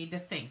 You need to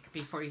think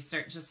before you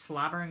start just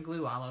slobbering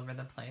glue all over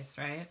the place,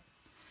 right?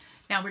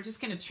 Now we're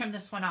just going to trim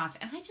this one off.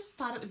 And I just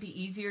thought it would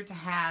be easier to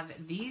have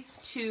these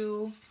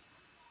two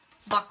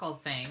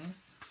buckle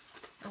things.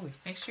 Oh,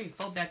 make sure you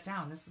fold that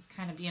down. This is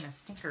kind of being a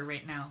stinker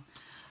right now.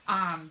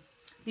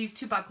 These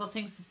two buckle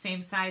things the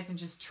same size and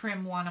just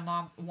trim one of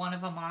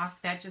them off.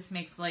 That just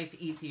makes life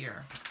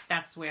easier.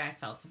 That's the way I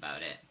felt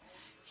about it.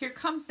 Here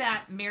comes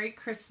that Merry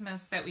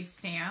Christmas that we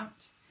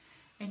stamped.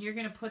 And you're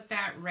going to put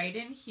that right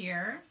in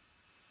here.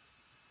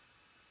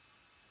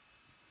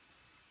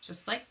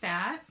 Just like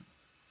that.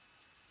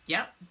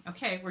 Yep.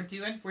 Okay, we're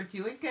doing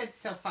good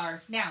so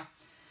far. Now,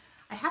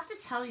 I have to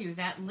tell you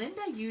that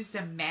Linda used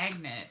a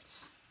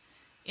magnet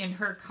in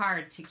her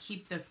card to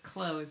keep this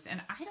closed,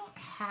 and I don't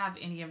have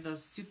any of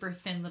those super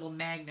thin little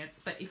magnets,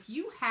 but if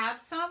you have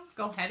some,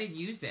 go ahead and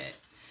use it.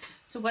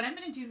 So what I'm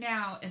going to do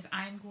now is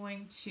I'm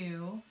going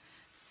to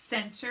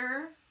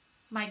center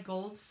my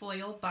gold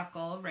foil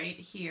buckle right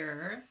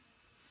here,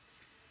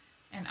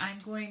 and I'm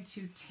going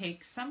to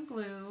take some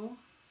glue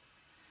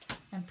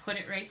and put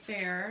it right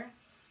there,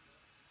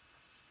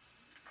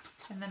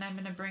 and then I'm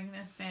going to bring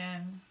this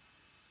in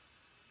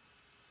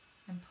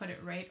and put it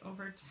right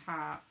over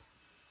top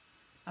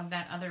of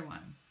that other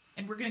one.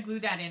 And we're going to glue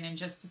that in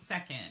just a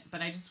second,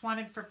 but I just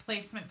wanted for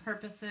placement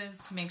purposes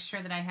to make sure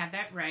that I had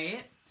that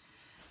right.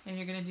 And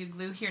you're going to do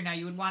glue here. Now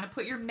you would want to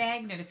put your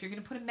magnet. If you're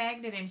going to put a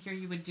magnet in here,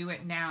 you would do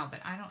it now,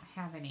 but I don't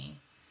have any.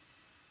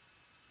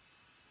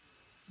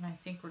 And I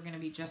think we're going to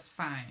be just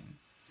fine.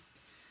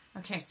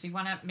 Okay, so you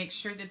want to make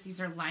sure that these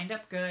are lined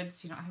up good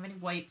so you don't have any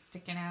white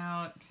sticking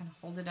out. Kind of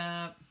hold it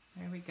up.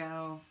 There we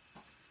go.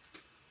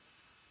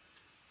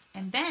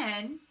 And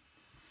then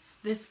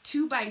this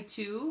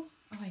 2x2.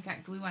 Oh, I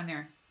got glue on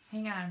there.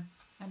 Hang on.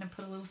 I'm going to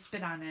put a little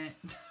spit on it.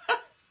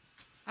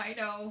 I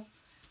know.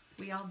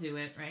 We all do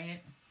it, right?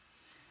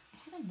 I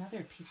had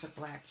another piece of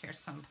black here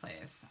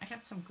someplace. I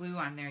got some glue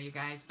on there, you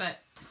guys. But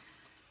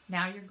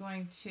now you're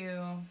going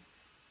to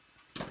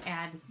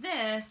add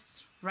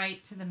this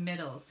right to the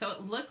middle. So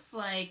it looks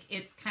like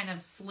it's kind of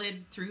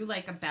slid through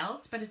like a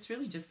belt, but it's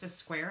really just a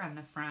square on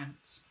the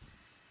front.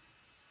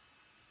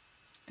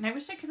 And I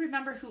wish I could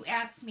remember who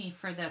asked me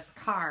for this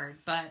card,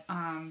 but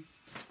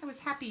I was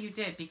happy you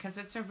did because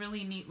it's a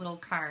really neat little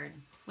card.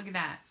 Look at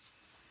that.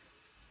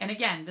 And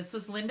again, this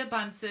was Linda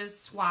Bunce's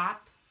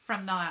swap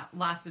from the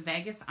Las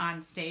Vegas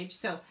on stage.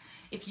 So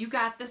if you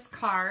got this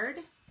card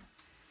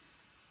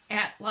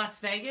at Las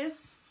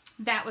Vegas,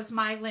 that was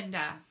my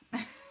Linda.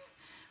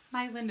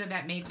 My Linda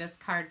that made this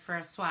card for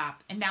a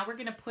swap. And now we're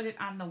going to put it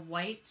on the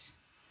white.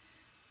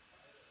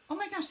 Oh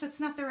my gosh, that's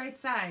not the right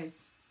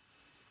size.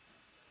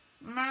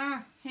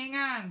 Hang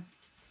on.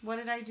 What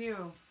did I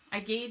do? I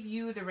gave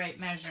you the right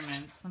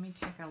measurements. Let me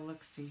take a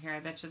look-see here. I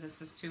bet you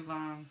this is too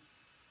long.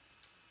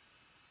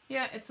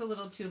 Yeah, it's a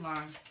little too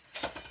long.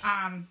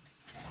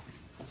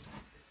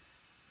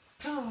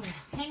 Oh,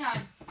 hang on.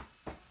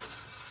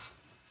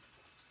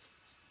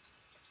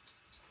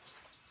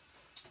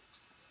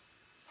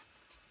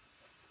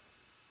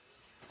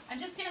 I'm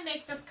just going to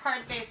make this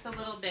card base a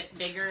little bit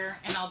bigger,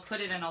 and I'll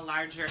put it in a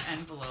larger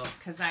envelope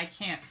because I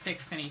can't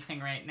fix anything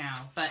right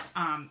now. But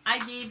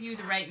I gave you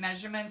the right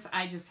measurements.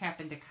 I just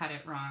happened to cut it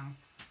wrong.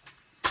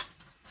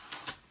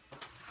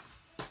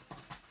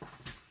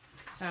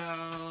 So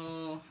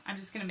I'm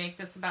just going to make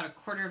this about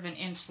 1/4 of an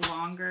inch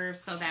longer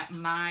so that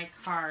my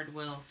card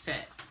will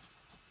fit.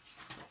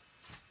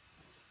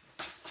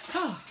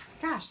 Oh,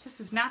 gosh, this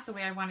is not the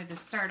way I wanted to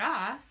start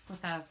off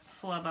with a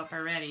flub up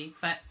already,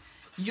 but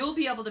you'll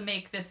be able to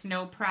make this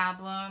no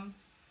problem.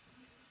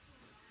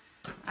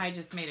 I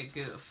just made a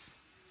goof.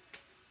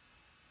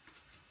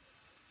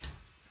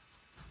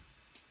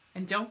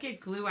 And don't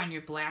get glue on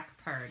your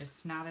black part.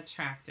 It's not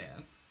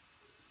attractive.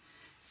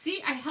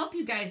 See, I help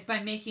you guys by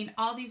making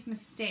all these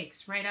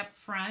mistakes right up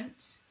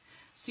front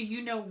so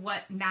you know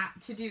what not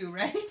to do,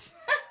 right?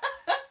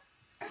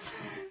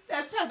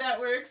 That's how that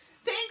works.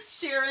 Thanks,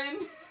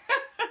 Sharon.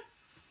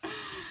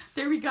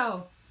 There we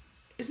go.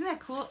 Isn't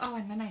that cool? Oh,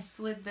 and then I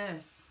slid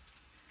this.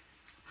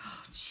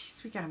 Oh,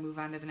 jeez, we got to move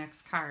on to the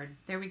next card.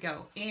 There we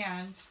go.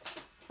 And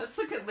let's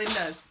look at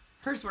Linda's.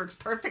 Hers works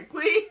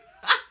perfectly.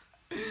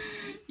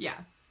 Yeah,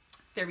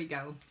 there we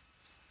go.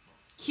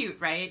 Cute,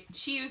 right?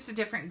 She used a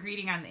different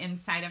greeting on the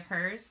inside of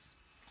hers.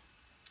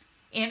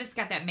 And it's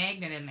got that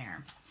magnet in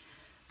there.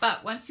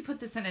 But once you put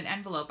this in an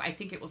envelope, I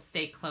think it will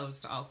stay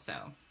closed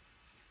also.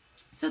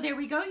 So there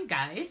we go, you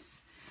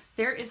guys.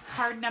 There is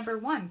card number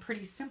 1.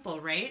 Pretty simple,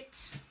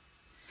 right?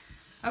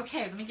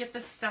 Okay, let me get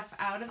this stuff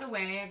out of the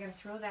way. I gotta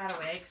throw that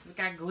away because it's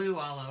got glue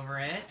all over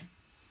it.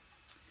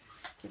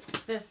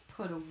 Get this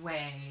put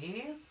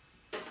away.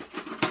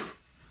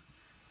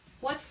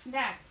 What's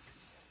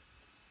next?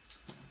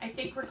 I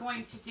think we're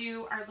going to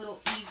do our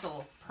little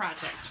easel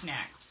project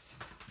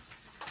next.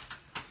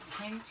 So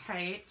hang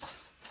tight.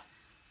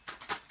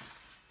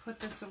 Put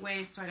this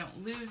away so I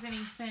don't lose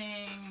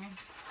anything.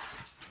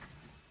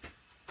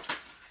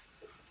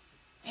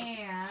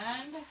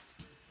 And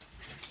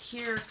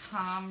here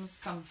comes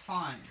some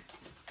fun.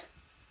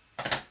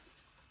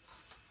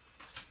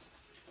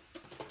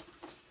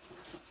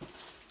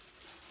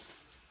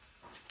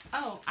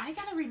 Oh, I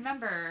gotta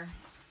remember.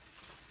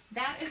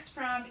 That is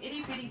from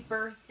Itty Bitty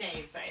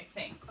Birthdays, I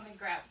think. Let me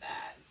grab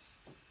that.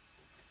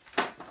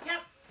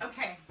 Yep,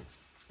 okay.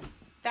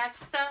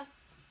 That's the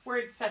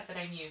word set that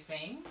I'm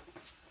using.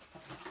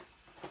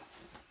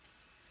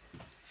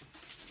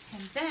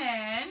 And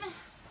then,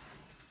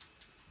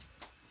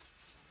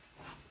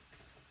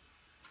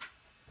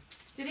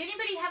 did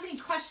anybody have any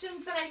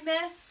questions that I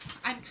missed?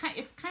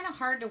 It's kind of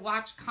hard to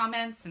watch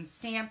comments and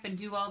stamp and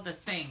do all the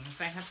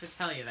things. I have to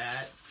tell you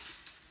that.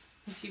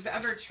 If you've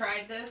ever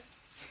tried this,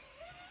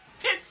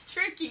 it's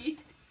tricky.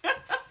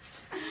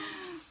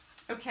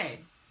 Okay,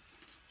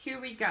 here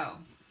we go.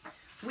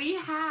 We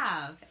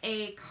have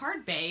a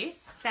card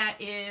base that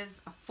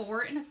is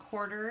 4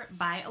 1/4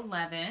 by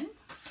 11.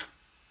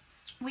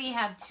 We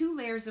have 2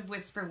 layers of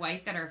Whisper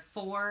White that are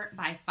 4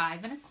 by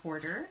 5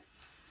 1/4.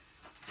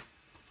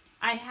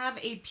 I have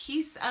a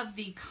piece of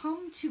the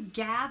Come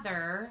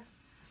Together,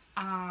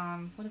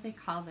 what do they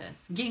call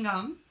this?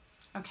 Gingham,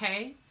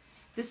 okay?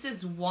 This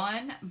is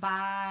 1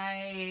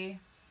 by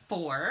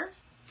 4.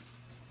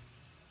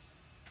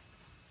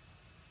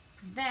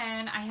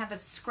 Then I have a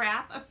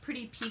scrap of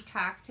Pretty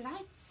Peacock. Did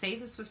I say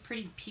this was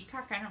Pretty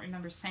Peacock? I don't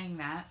remember saying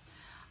that.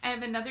 I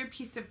have another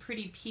piece of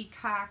Pretty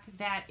Peacock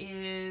that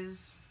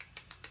is,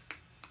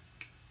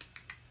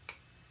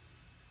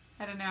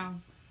 I don't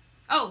know.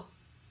 Oh,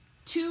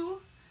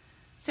 2.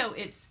 So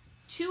it's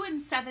 2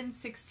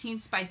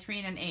 7/16 by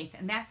 3 1/8.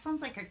 And that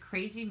sounds like a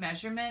crazy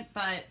measurement,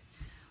 but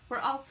we're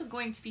also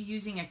going to be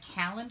using a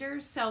calendar.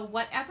 So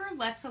whatever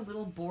lets a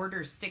little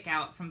border stick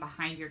out from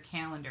behind your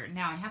calendar.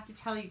 Now I have to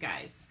tell you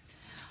guys,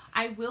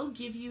 I will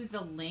give you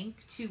the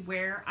link to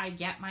where I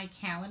get my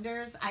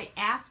calendars. I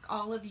ask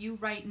all of you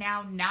right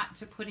now not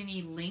to put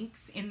any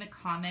links in the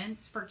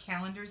comments for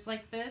calendars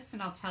like this,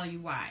 and I'll tell you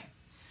why.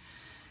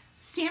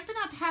 Stampin'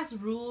 Up! Has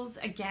rules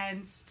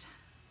against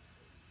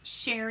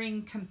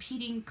sharing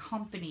competing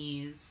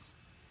companies'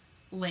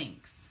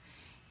 links.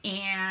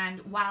 And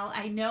while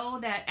I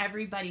know that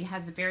everybody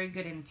has very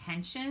good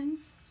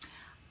intentions,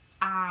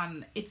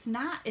 it's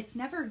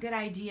never a good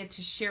idea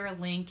to share a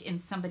link in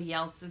somebody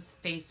else's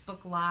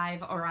Facebook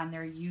Live or on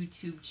their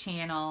YouTube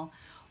channel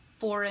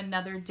for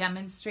another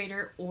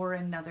demonstrator or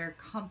another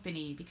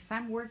company, because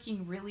I'm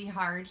working really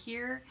hard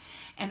here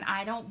and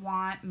I don't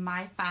want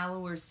my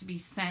followers to be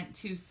sent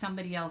to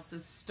somebody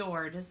else's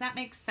store. Does that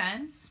make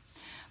sense?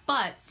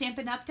 But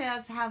Stampin' Up!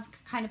 Does have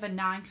kind of a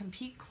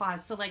non-compete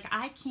clause, so like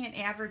I can't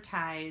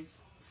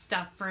advertise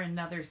stuff for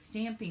another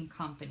stamping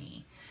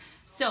company.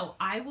 So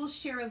I will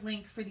share a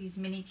link for these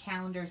mini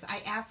calendars. I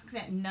ask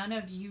that none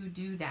of you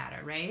do that,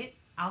 all right?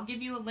 I'll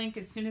give you a link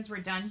as soon as we're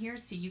done here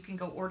so you can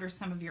go order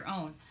some of your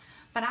own.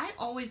 But I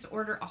always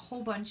order a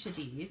whole bunch of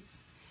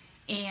these.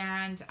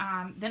 And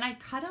then I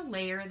cut a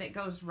layer that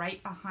goes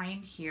right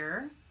behind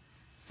here.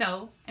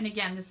 So, and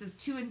again, this is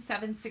 2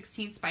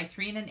 7/16 by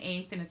 3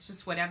 1/8, and it's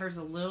just whatever's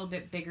a little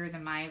bit bigger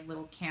than my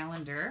little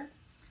calendar.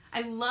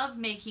 I love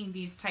making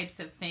these types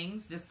of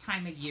things this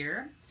time of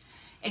year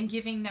and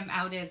giving them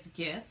out as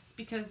gifts,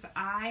 because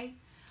I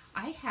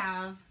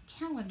have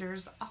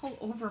calendars all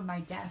over my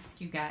desk,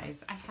 you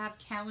guys. I have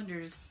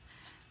calendars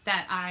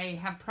that I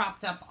have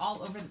propped up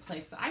all over the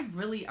place. So I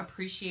really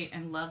appreciate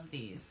and love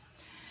these.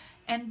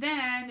 And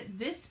then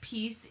this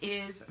piece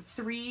is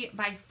 3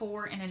 by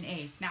 4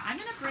 1/8. Now I'm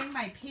gonna bring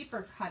my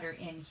paper cutter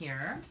in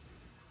here.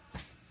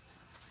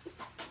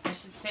 I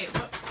should say,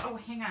 whoops, oh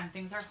hang on,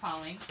 things are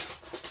falling.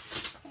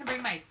 I'm gonna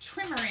bring my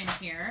trimmer in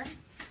here.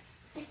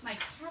 Pick my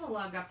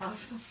catalog up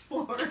off the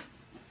floor.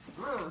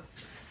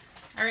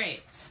 All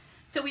right,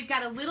 so we've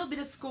got a little bit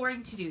of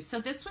scoring to do. So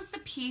this was the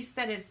piece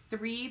that is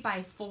 3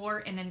 by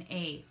 4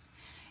 1/8.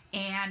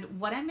 And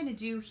what I'm gonna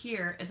do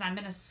here is I'm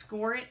gonna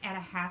score it at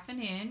a 1/2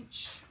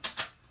 inch.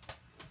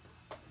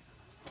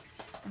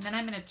 And then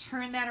I'm gonna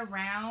turn that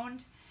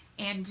around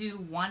and do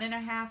 1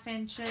 1/2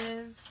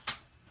 inches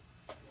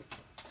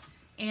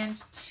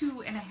and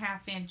 2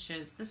 1/2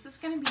 inches. This is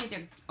gonna be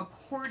an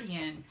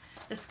accordion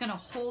that's gonna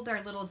hold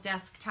our little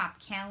desktop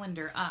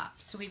calendar up.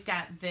 So we've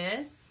got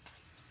this,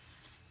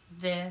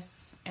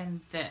 this, and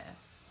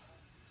this,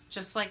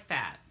 just like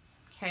that,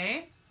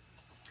 okay?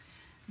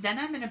 Then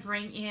I'm gonna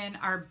bring in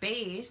our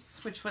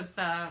base, which was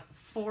the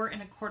 4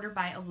 1/4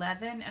 by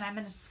 11, and I'm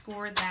gonna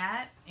score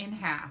that in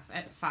half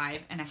at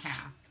 5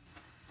 1/2.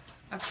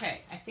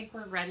 Okay, I think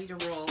we're ready to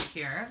roll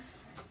here.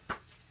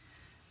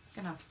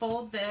 Gonna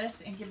fold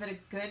this and give it a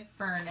good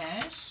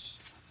burnish.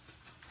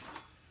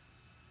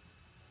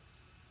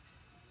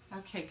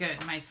 Okay,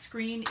 good. My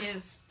screen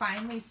is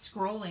finally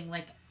scrolling.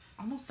 Like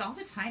almost all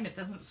the time it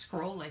doesn't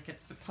scroll like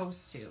it's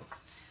supposed to.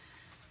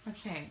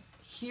 Okay,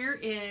 here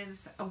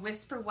is a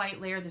Whisper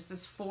White layer. This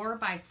is 4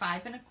 by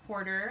 5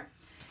 1/4.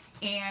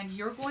 And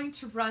you're going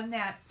to run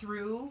that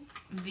through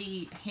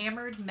the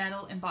hammered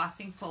metal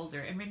embossing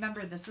folder. And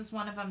remember, this is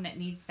one of them that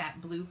needs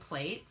that blue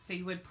plate. So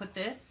you would put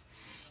this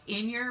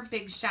in your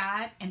Big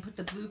Shot and put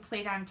the blue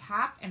plate on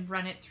top and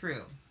run it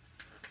through.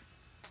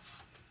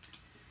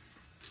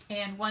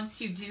 And once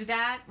you do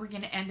that, we're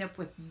going to end up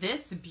with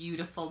this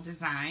beautiful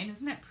design.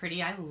 Isn't that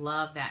pretty? I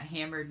love that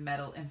hammered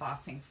metal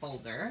embossing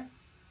folder.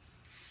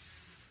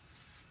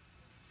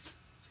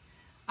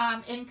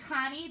 And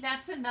Connie,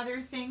 that's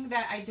another thing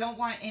that I don't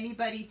want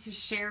anybody to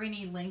share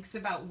any links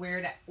about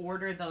where to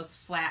order those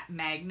flat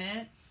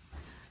magnets.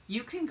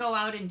 You can go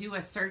out and do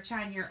a search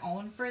on your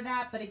own for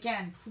that. But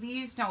again,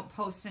 please don't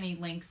post any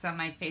links on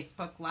my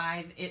Facebook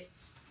Live. It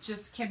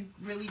just can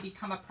really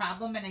become a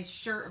problem, and I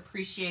sure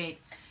appreciate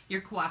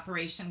your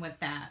cooperation with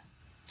that.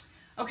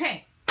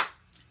 Okay,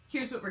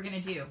 here's what we're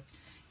going to do.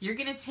 You're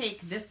going to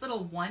take this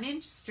little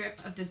 1-inch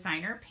strip of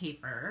designer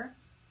paper,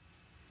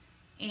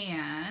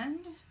 and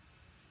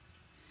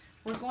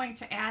we're going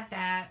to add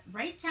that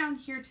right down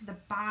here to the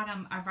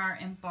bottom of our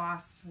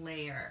embossed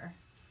layer.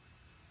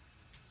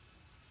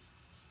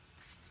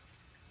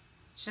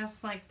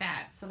 Just like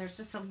that. So there's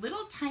just a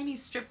little tiny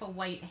strip of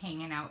white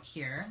hanging out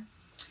here.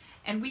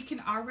 And we can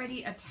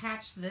already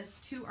attach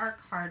this to our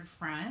card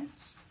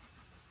front.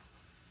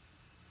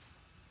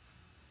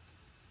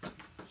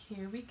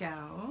 Here we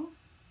go.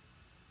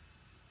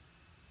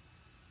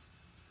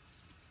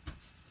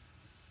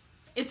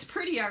 It's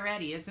pretty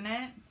already, isn't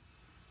it?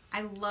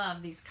 I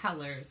love these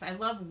colors. I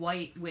love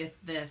white with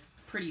this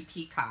pretty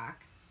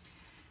peacock.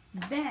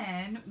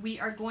 Then we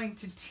are going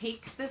to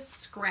take this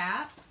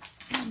scrap.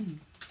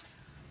 Hang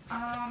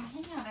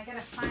on, I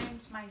gotta find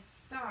my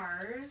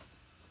stars.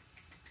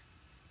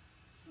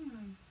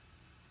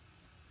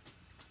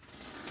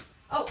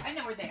 Oh, I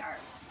know where they are.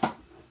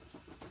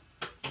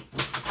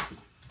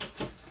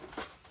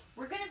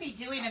 We're going to be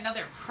doing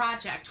another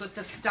project with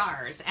the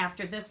stars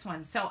after this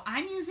one. So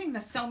I'm using the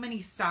So Many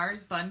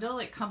Stars bundle.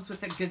 It comes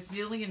with a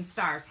gazillion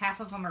stars. Half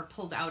of them are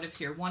pulled out of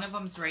here. One of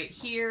them's right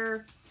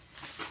here.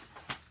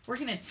 We're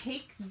going to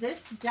take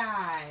this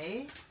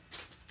die.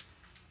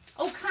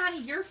 Oh,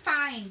 Connie, you're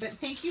fine, but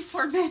thank you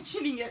for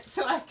mentioning it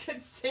so I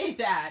could say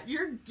that.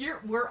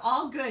 We're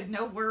all good,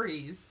 no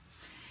worries.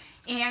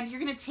 And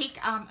you're going to take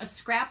a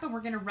scrap, and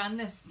we're going to run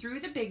this through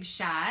the Big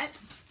Shot.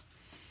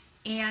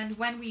 And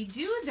when we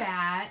do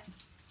that,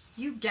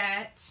 you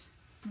get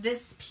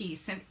this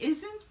piece. And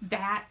isn't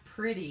that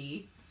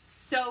pretty?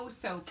 So,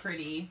 so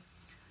pretty.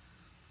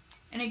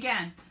 And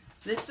again,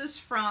 this is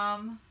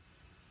from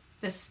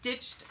the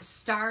Stitched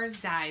Stars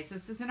dies.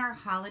 This is in our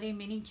holiday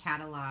mini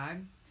catalog.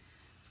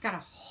 It's got a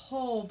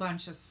whole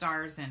bunch of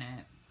stars in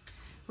it.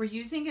 We're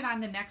using it on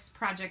the next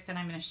project that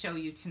I'm going to show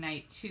you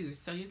tonight too.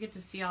 So you'll get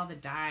to see all the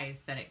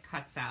dies that it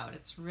cuts out.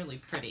 It's really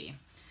pretty.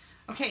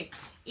 Okay,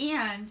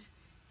 and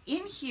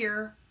in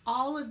here,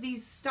 all of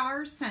these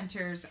star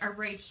centers are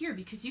right here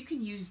because you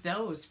can use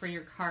those for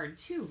your card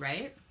too,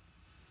 right?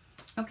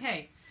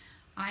 Okay,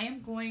 I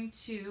am going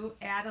to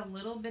add a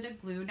little bit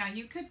of glue. Now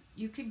you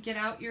could get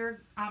out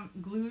your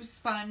glue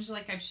sponge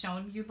like I've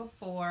shown you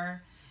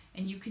before,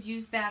 and you could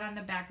use that on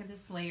the back of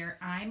this layer.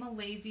 I'm a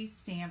lazy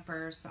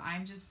stamper, so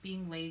I'm just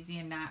being lazy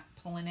and not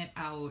pulling it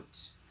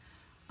out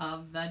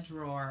of the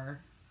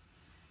drawer.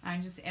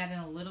 I'm just adding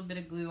a little bit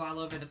of glue all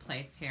over the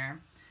place here.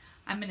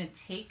 I'm going to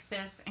take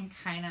this and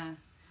kind of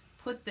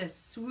put this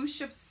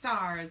swoosh of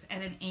stars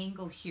at an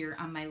angle here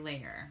on my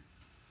layer.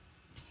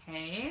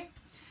 Okay.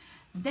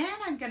 Then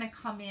I'm going to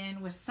come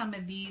in with some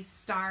of these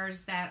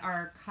stars that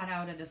are cut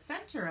out of the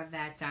center of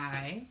that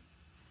die.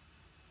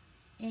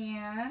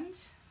 And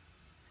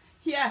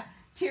yeah,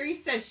 Terry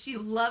says she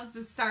loves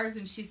the stars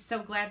and she's so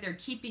glad they're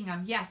keeping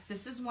them. Yes,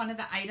 this is one of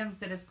the items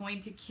that is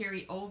going to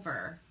carry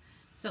over.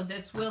 So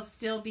this will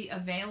still be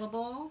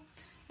available.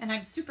 And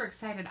I'm super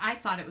excited. I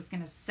thought it was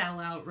going to sell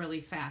out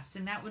really fast.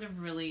 And that would have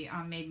really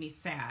made me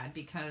sad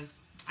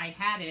because I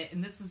had it.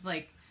 And this is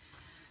like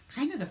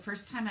kind of the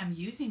first time I'm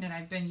using it.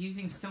 I've been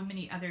using so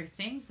many other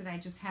things that I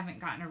just haven't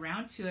gotten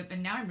around to it. But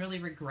now I'm really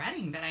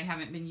regretting that I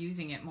haven't been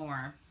using it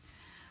more.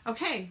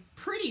 Okay,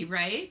 pretty,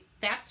 right?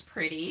 That's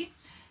pretty.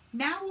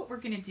 Now what we're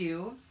going to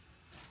do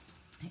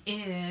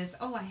is,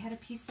 oh, I had a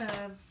piece of,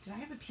 did I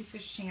have a piece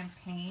of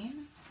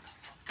champagne?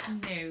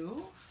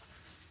 No.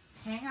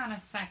 Hang on a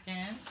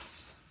second.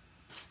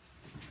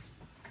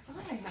 I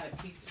thought I had a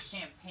piece of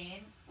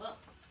champagne. Well,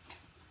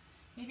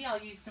 maybe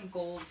I'll use some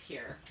gold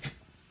here.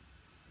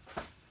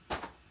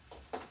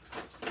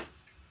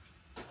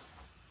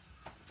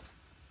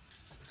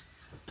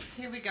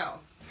 Here we go.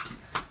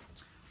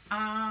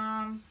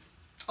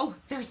 Oh,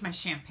 there's my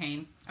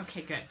champagne.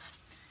 Okay, good.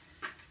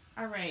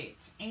 All right,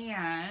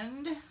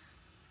 and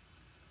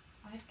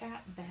I've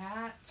got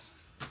that.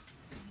 I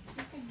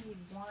think I need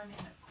 1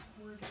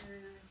 1/4.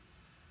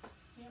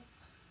 Yep.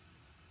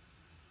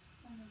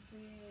 1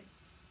 3/8.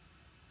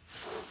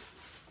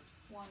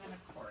 1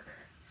 1/4.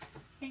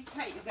 Hang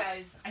tight, you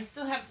guys. I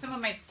still have some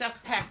of my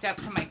stuff packed up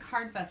for my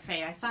card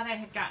buffet. I thought I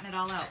had gotten it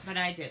all out, but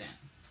I didn't.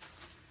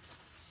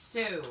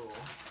 So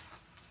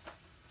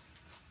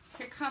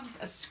here comes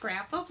a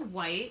scrap of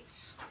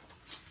white.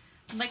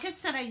 Like I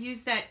said, I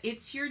use that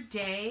It's Your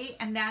Day,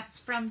 and that's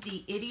from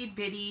the Itty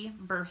Bitty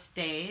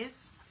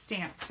Birthdays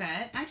stamp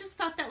set. I just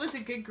thought that was a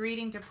good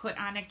greeting to put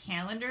on a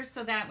calendar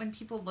so that when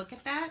people look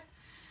at that,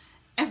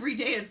 every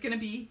day is going to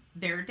be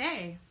their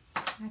day.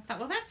 I thought,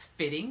 well, that's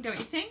fitting, don't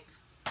you think?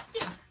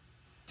 Yeah.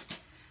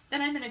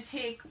 Then I'm going to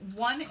take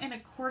 1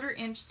 1/4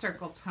 inch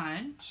circle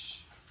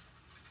punch.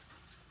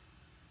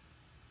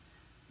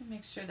 Let me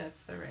make sure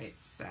that's the right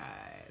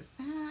size.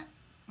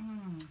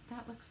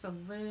 That looks a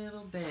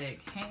little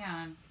big. Hang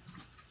on.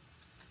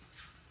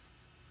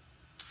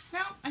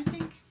 No, I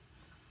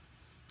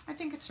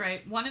think it's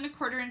right. 1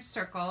 1/4 inch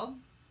circle.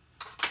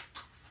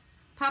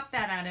 Pop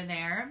that out of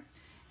there.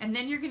 And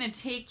then you're going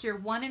to take your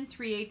 1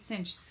 3/8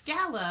 inch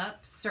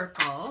scallop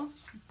circle,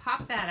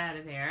 pop that out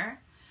of there.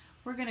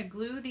 We're going to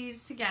glue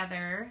these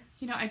together.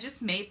 You know, I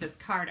just made this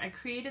card. I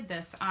created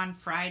this on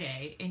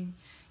Friday, and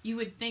you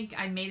would think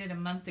I made it a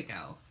month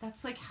ago.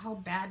 That's like how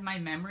bad my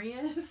memory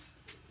is.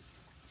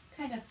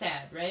 Kind of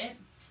sad, right?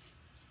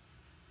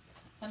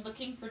 I'm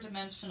looking for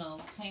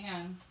dimensionals. Hang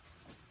on.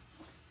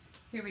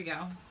 Here we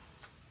go.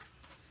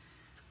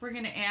 We're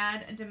going to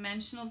add a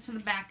dimensional to the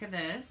back of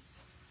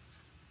this.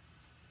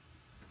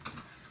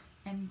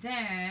 And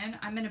then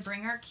I'm going to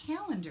bring our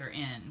calendar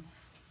in.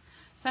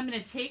 So I'm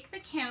going to take the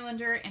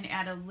calendar and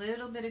add a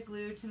little bit of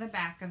glue to the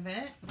back of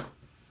it.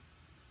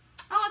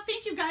 Oh,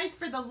 thank you guys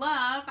for the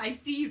love. I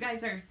see you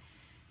guys are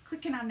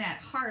clicking on that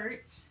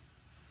heart.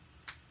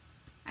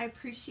 I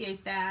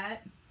appreciate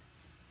that.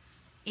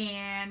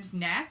 And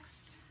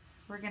next,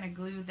 we're going to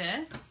glue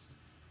this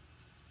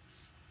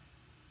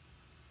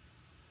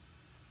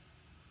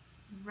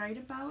right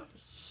about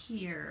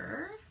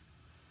here.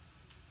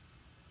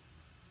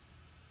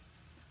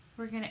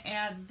 We're going to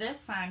add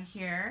this on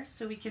here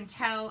so we can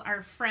tell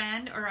our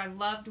friend or our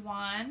loved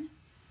one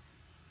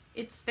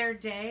it's their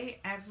day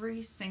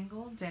every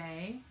single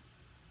day.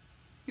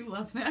 You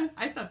love that?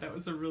 I thought that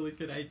was a really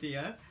good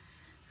idea.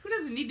 Who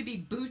doesn't need to be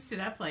boosted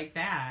up like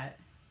that?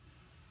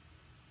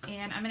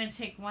 And I'm going to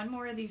take one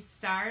more of these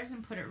stars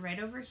and put it right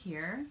over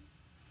here.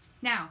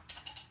 Now,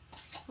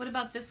 what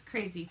about this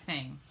crazy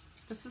thing?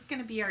 This is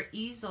going to be our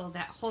easel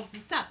that holds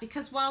us up,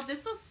 because while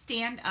this will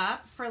stand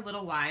up for a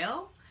little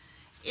while,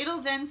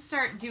 it'll then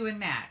start doing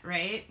that,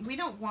 right? We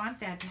don't want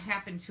that to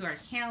happen to our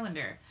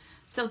calendar.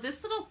 So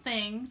this little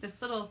thing,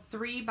 this little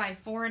 3 by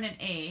 4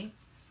 1/8,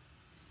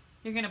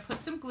 you're going to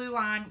put some glue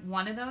on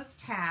one of those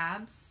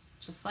tabs,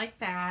 just like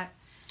that.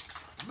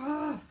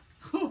 Oh,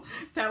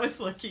 that was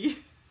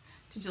lucky.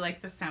 Did you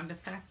like the sound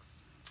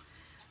effects?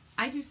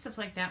 I do stuff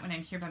like that when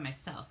I'm here by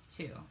myself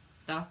too.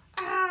 The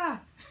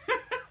ah!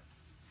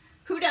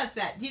 Who does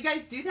that? Do you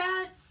guys do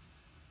that?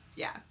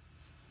 Yeah.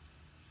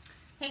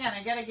 Hang on,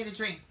 I gotta get a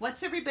drink.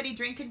 What's everybody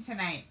drinking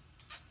tonight?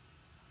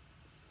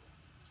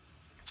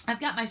 I've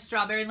got my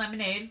strawberry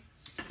lemonade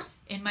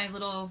in my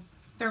little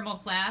thermal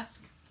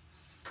flask.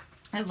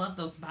 I love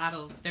those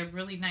bottles. They're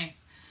really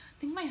nice. I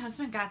think my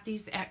husband got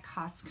these at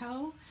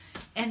Costco,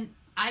 and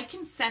I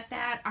can set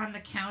that on the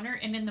counter,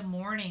 and in the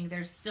morning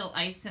there's still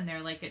ice in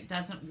there, like it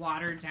doesn't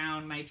water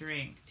down my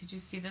drink. Did you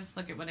see this?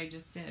 Look at what I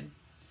just did.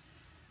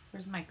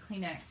 Where's my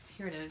Kleenex?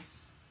 Here it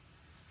is.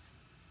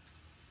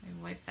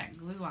 I wipe that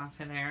glue off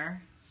of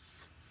there.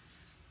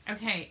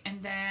 Okay,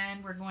 and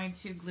then we're going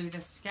to glue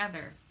this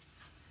together.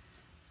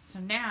 So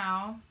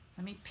now,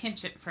 let me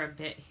pinch it for a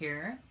bit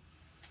here.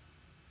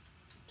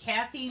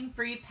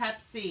 Caffeine-free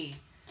Pepsi.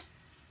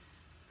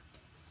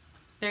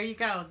 There you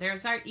go.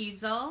 There's our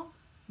easel.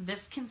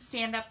 This can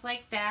stand up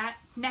like that.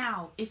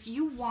 Now, if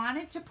you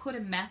wanted to put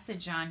a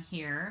message on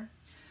here,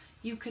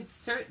 you could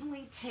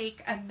certainly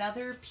take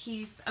another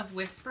piece of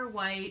Whisper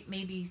White,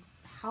 maybe,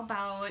 how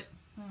about,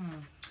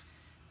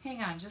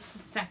 hang on just a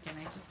second.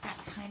 I just got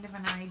kind of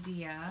an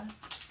idea.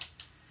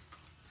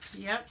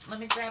 Yep, let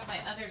me grab my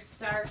other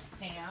star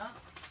stamp.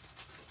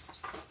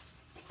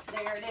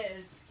 There it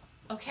is.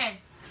 Okay,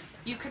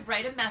 you could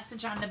write a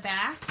message on the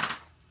back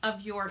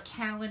of your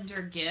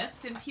calendar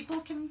gift, and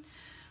people can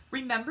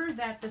remember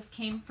that this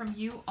came from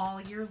you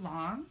all year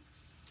long.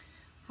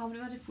 How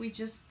about if we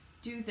just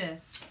do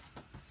this?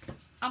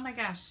 Oh my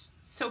gosh,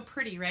 so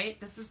pretty, right?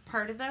 This is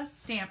part of the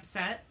stamp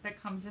set that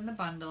comes in the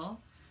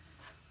bundle.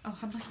 Oh,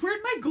 I'm like,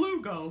 where'd my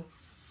glue go?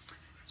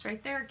 It's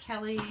right there,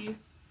 Kelly.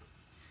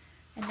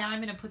 And now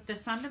I'm going to put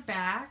this on the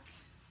back.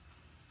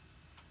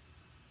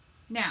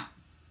 Now,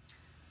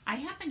 I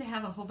happen to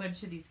have a whole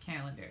bunch of these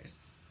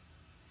calendars.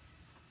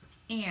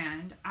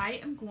 And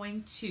I am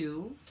going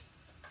to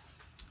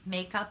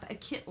make up a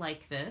kit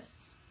like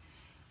this.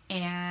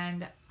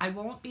 And I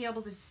won't be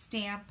able to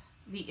stamp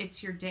the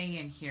It's Your Day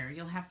in here.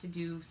 You'll have to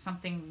do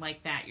something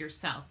like that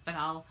yourself. But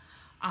I'll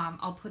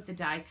put the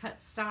die cut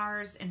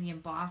stars and the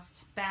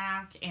embossed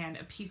back and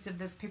a piece of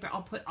this paper.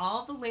 I'll put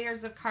all the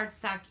layers of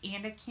cardstock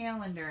and a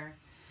calendar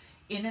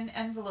in an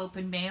envelope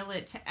and mail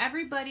it to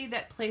everybody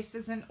that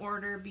places an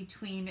order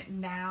between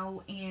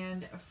now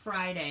and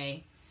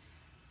Friday,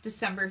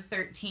 December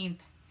 13th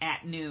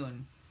at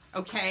noon.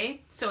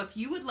 Okay, so if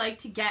you would like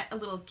to get a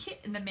little kit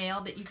in the mail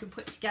that you can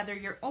put together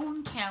your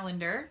own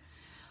calendar,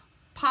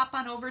 pop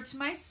on over to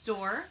my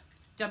store,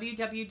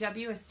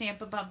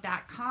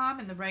 www.stampabove.com.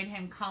 In the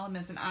right-hand column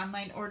is an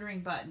online ordering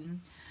button.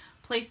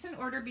 Place an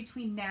order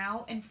between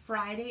now and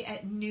Friday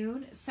at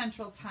noon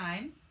Central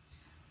Time,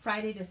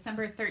 Friday,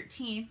 December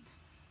 13th,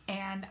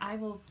 and I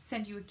will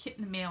send you a kit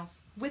in the mail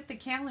with the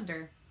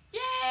calendar.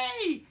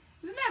 Yay!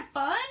 Isn't that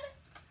fun?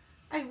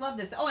 I love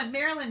this. Oh, and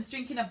Marilyn's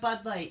drinking a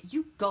Bud Light.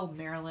 You go,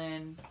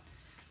 Marilyn.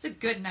 It's a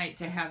good night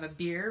to have a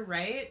beer,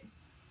 right?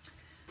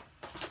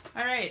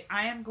 All right,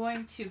 I am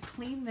going to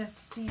clean this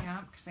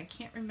stamp because I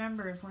can't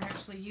remember if we're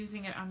actually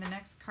using it on the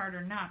next card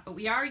or not, but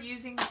we are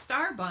using the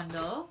star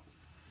bundle.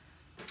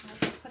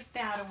 Let's put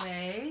that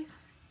away.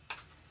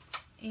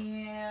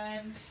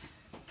 And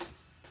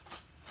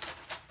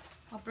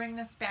I'll bring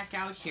this back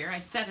out here. I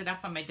set it up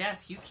on my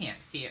desk. You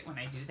can't see it when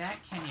I do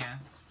that, can you?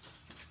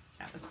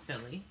 That was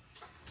silly.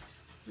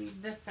 Leave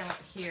this out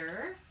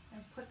here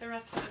and put the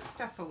rest of the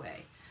stuff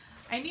away.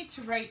 I need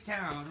to write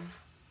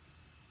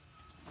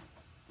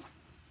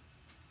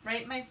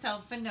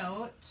myself a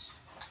note.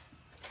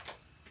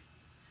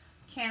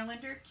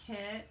 Calendar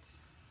kit.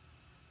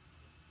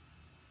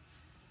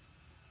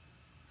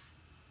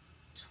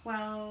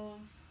 12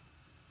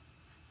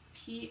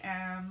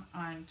 p.m.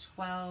 on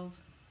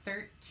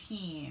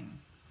 12/13.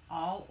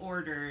 All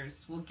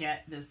orders will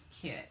get this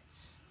kit.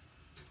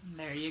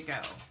 There you go.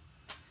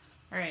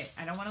 All right,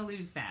 I don't want to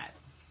lose that.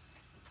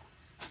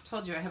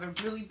 Told you I have a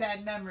really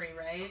bad memory,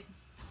 right?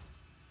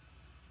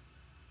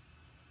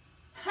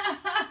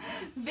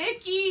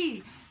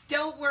 Vicky,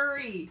 don't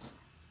worry.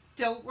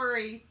 Don't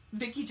worry.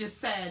 Vicky just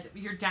said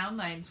your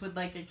downlines would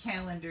like a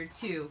calendar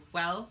too.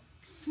 Well,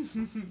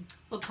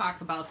 we'll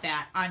talk about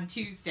that on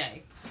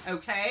Tuesday,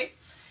 okay?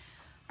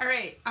 All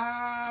right,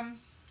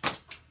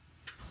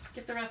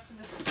 get the rest of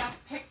the stuff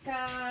picked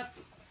up,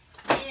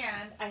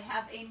 and I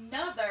have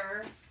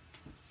another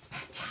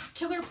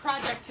spectacular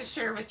project to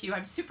share with you.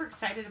 I'm super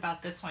excited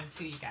about this one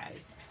too, you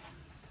guys.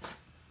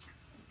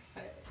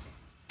 Okay,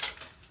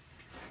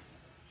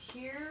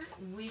 here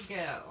we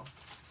go.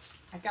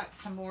 I got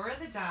some more of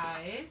the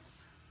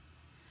dies.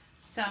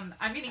 I'm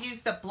going to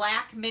use the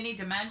black mini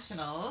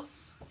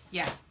dimensionals.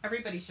 Yeah,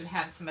 everybody should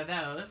have some of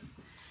those.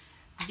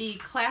 The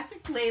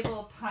classic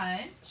label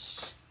punch.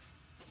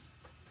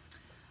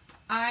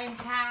 I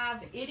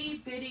have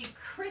Itty Bitty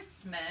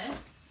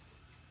Christmas.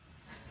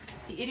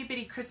 The Itty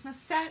Bitty Christmas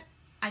set.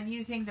 I'm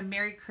using the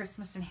Merry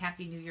Christmas and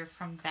Happy New Year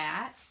from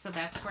that. So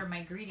that's where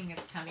my greeting is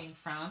coming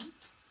from.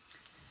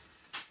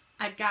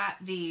 I've got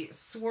the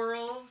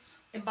Swirls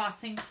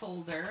embossing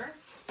folder.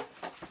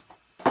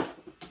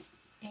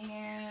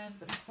 And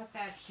let me set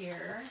that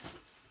here.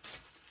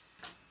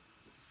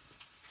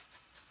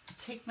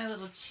 Take my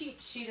little cheat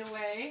sheet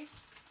away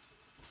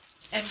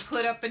and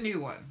put up a new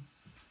one.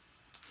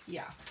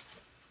 Yeah.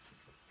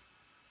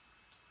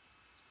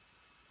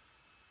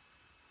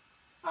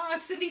 Oh,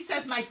 Cindy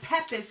says my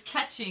pep is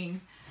catching.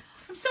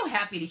 I'm so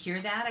happy to hear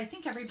that. I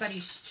think everybody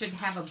should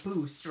have a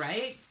boost,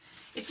 right?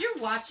 If you're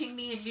watching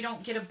me and you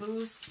don't get a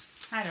boost,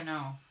 I don't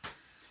know.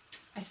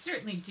 I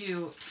certainly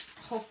do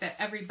hope that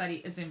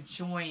everybody is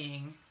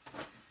enjoying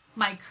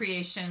my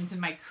creations and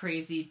my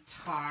crazy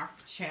talk,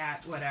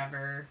 chat,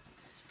 whatever.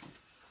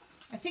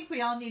 I think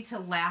we all need to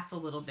laugh a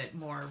little bit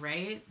more,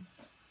 right?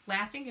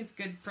 Laughing is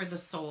good for the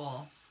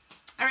soul.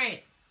 All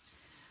right,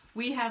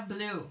 we have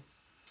blue.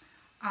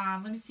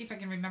 Let me see if I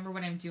can remember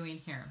what I'm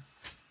doing here.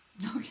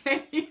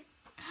 Okay,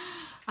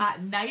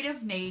 Night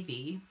of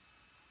Navy.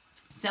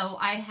 So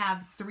I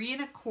have 3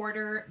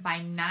 1/4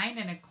 by 9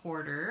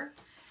 1/4.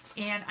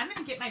 And I'm going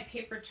to get my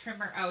paper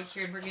trimmer out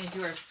here and we're going to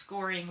do our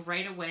scoring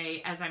right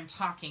away as I'm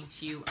talking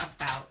to you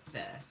about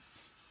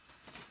this.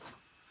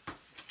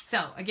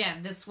 So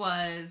again, this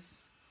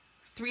was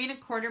 3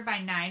 1/4 by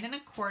 9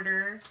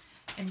 1/4,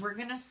 and we're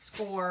going to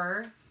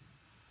score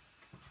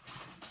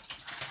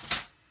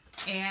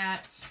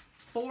at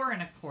 4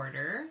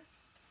 1/4.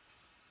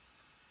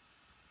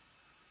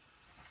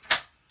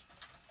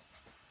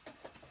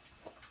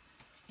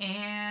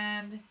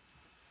 And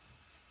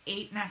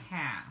 8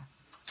 1/2.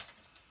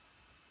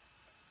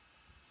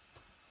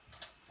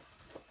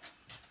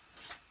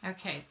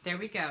 Okay, there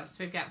we go.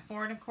 So we've got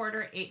 4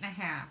 1/4, 8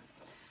 1/2.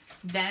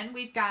 Then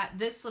we've got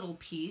this little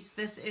piece.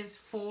 This is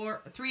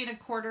 3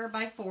 1/4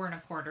 by 4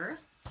 1/4.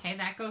 Okay,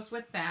 that goes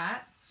with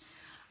that.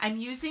 I'm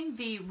using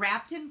the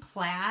Wrapped in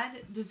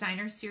Plaid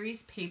Designer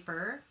Series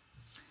paper.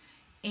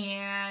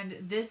 And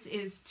this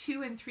is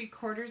 2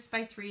 3/4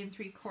 by 3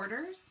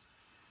 3/4.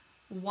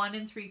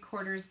 1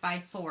 3/4 by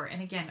 4.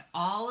 And again,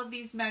 all of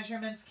these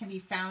measurements can be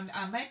found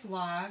on my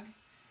blog.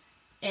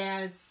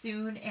 As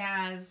soon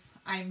as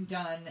I'm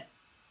done,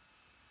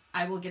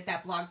 I will get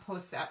that blog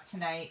post up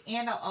tonight,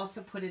 and I'll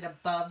also put it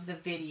above the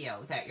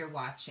video that you're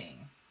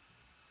watching.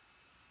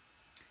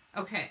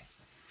 Okay.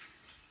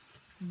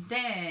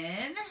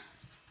 Then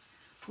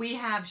we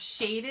have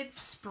Shaded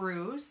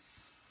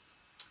Spruce.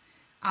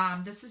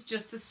 This is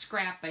just a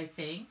scrap, I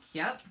think.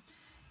 Yep.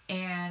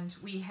 And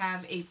we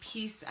have a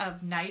piece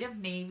of Night of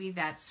Navy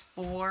that's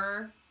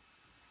 4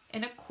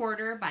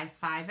 1/4 by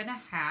 5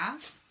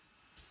 1/2.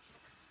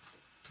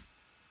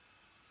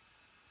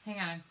 Hang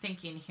on, I'm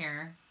thinking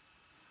here.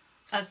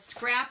 A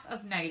scrap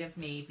of Night of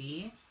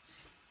Navy.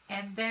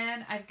 And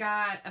then I've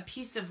got a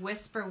piece of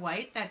Whisper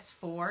White that's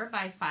 4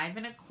 by 5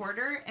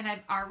 1/4. And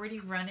I've already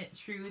run it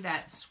through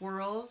that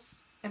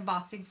Swirls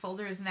embossing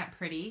folder. Isn't that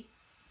pretty?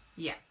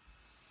 Yeah.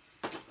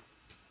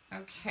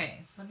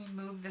 Okay, let me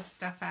move this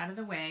stuff out of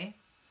the way.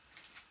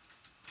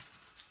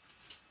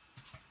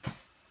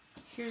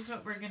 Here's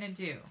what we're going to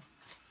do.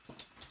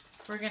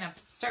 We're going to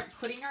start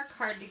putting our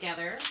card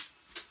together.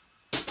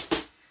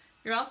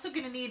 You're also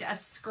going to need a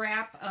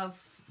scrap of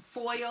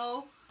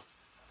foil,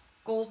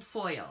 gold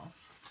foil.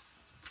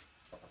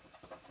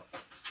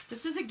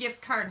 This is a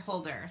gift card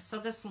holder. So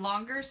this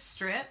longer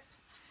strip,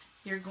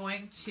 you're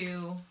going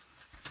to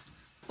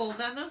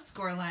fold on those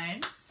score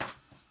lines.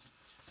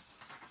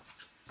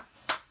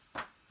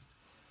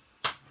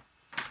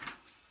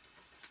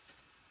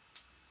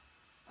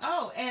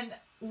 Oh, and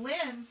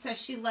Lynn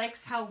says she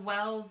likes how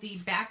well the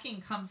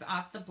backing comes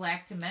off the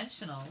black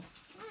dimensionals.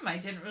 I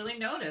didn't really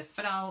notice,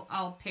 but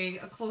I'll pay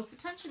a close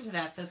attention to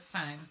that this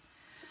time.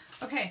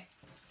 Okay.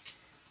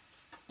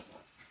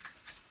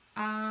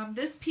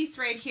 This piece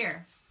right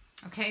here.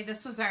 Okay,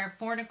 this was our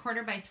 4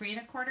 1/4 by 3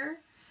 1/4.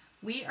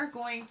 We are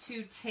going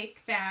to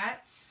take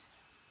that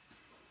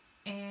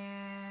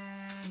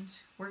and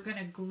we're going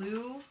to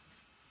glue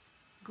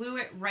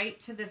it right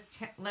to this.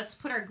 Let's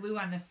put our glue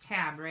on this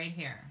tab right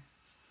here.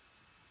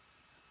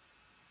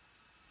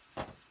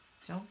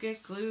 Don't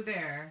get glue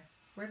there.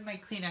 Where'd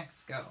my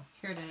Kleenex go?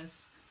 Here it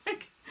is.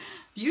 I've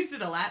used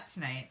it a lot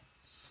tonight.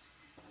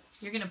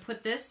 You're going to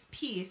put this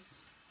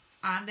piece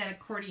on that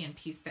accordion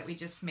piece that we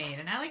just made.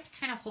 And I like to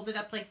kind of hold it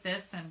up like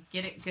this and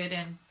get it good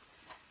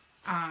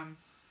and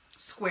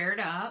squared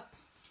up.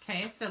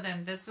 Okay, so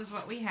then this is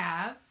what we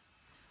have.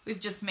 We've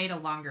just made a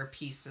longer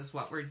piece is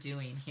what we're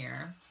doing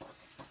here.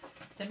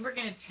 Then we're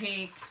going to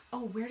take,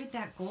 oh, where did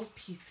that gold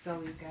piece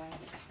go, you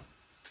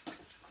guys?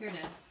 Here it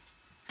is.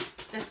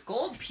 This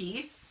gold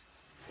piece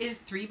is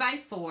 3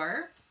 by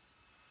 4.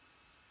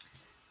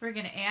 We're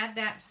going to add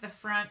that to the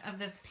front of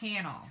this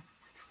panel.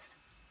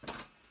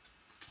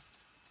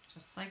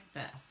 Just like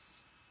this.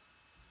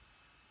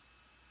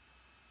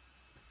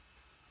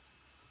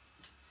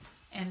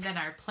 And then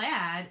our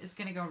plaid is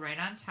going to go right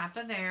on top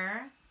of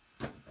there.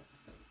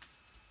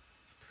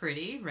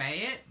 Pretty,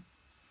 right?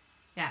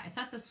 Yeah, I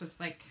thought this was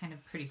like kind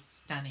of pretty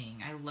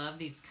stunning. I love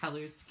these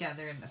colors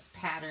together in this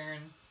pattern.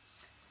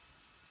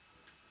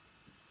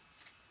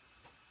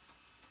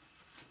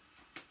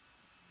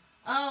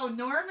 Oh,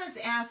 Norma's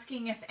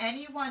asking if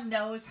anyone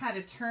knows how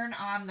to turn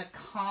on the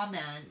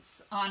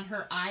comments on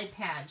her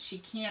iPad. She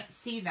can't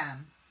see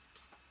them.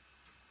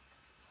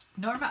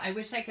 Norma, I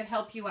wish I could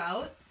help you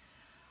out.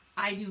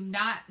 I do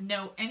not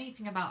know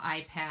anything about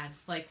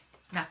iPads, like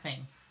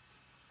nothing.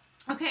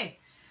 Okay,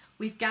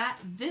 we've got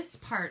this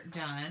part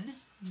done.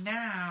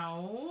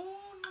 Now,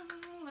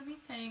 let me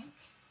think.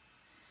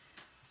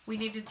 We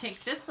need to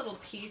take this little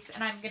piece,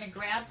 and I'm going to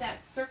grab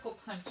that circle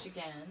punch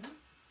again.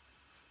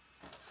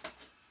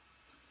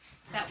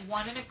 That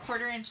 1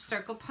 1/4 inch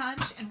circle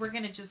punch, and we're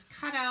going to just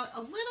cut out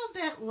a little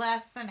bit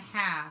less than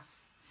half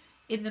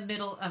in the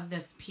middle of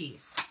this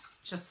piece,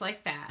 just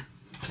like that,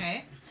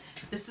 okay?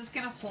 This is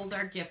going to hold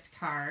our gift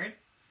card.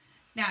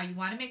 Now, you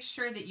want to make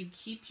sure that you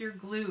keep your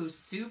glue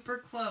super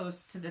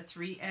close to the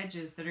 3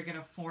 edges that are going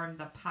to form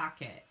the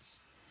pocket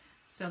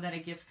so that a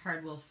gift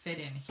card will fit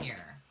in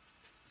here.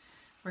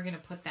 We're going to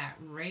put that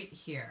right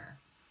here.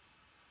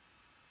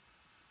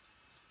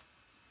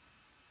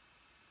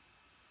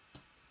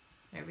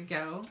 There we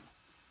go.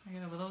 I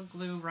got a little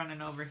glue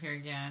running over here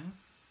again.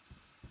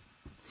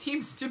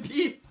 Seems to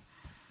be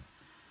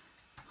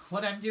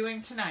what I'm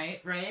doing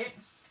tonight, right?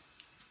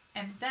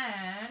 And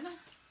then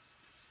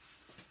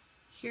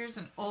here's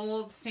an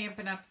old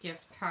Stampin' Up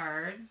gift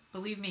card.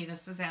 Believe me,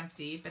 this is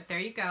empty, but there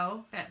you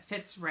go. That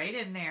fits right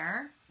in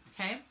there,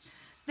 okay?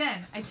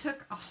 Then I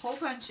took a whole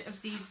bunch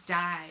of these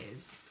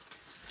dies,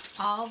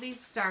 all these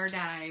star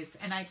dies,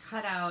 and I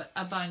cut out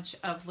a bunch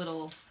of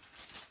little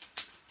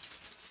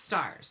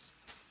stars.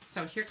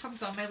 So here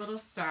comes all my little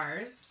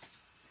stars.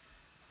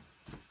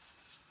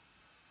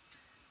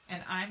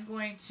 And I'm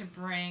going to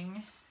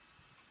bring,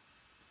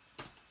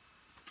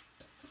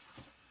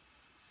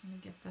 let me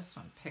get this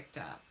one picked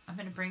up. I'm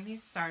going to bring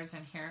these stars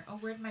in here. Oh,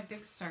 where'd my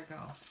big star go?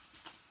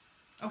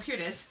 Oh, here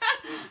it is.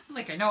 I'm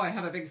like, I know I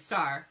have a big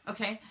star.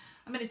 Okay,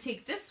 I'm going to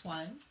take this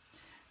one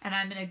and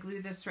I'm going to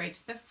glue this right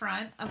to the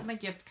front of my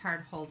gift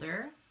card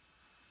holder.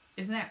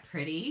 Isn't that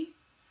pretty?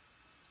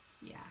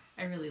 Yeah,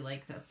 I really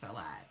like this a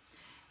lot.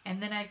 And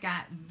then I've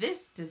got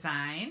this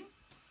design,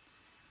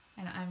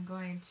 and I'm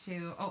going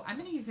to, I'm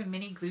going to use a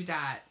mini glue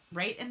dot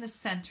right in the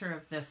center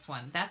of this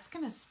one. That's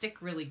going to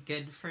stick really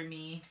good for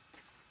me.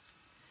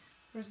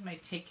 Where's my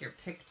take your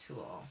pick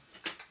tool?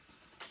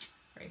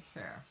 Right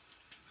here.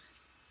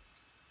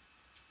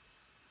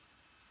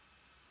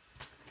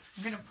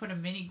 I'm going to put a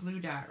mini glue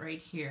dot right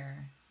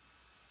here.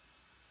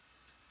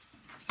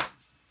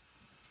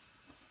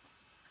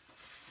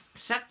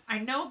 Except I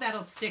know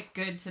that'll stick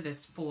good to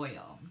this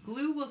foil.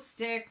 Glue will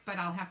stick, but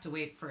I'll have to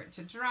wait for it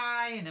to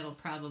dry and it'll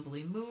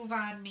probably move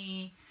on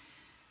me.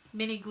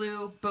 Mini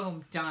glue,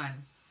 boom, done.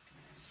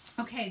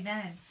 Okay,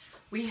 then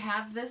we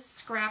have this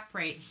scrap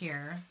right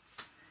here.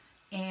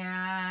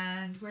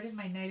 And where did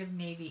my Night of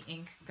Navy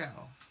ink go?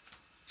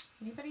 Does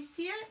anybody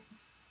see it?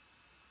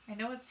 I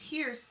know it's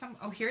here.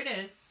 Oh, here it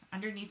is,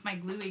 underneath my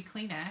gluey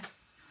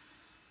Kleenex.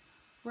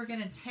 We're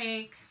going to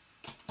take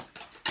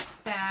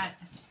that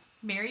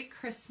Merry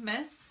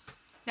Christmas.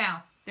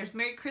 Now, there's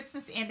Merry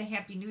Christmas and a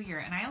Happy New Year,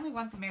 and I only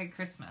want the Merry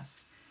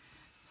Christmas.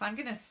 So I'm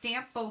going to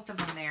stamp both of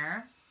them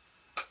there.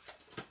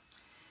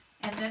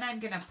 And then I'm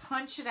going to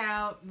punch it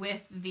out with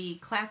the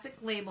classic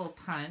label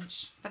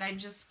punch, but I'm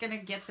just going to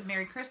get the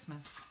Merry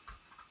Christmas.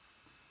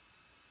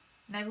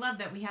 And I love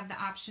that we have the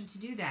option to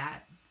do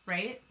that,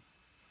 right?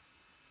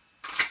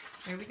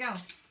 There we go.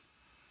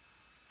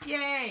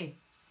 Yay!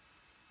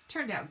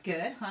 Turned out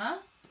good, huh?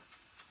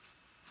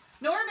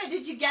 Norma,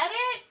 did you get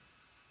it?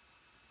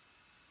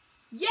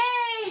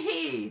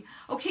 Yay!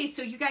 Okay,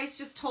 so you guys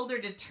just told her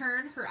to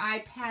turn her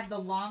iPad the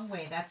long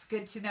way. That's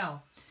good to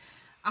know.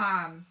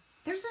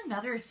 There's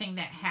another thing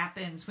that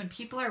happens when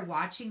people are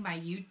watching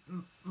my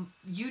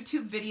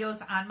YouTube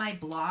videos on my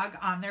blog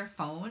on their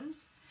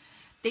phones.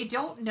 They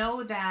don't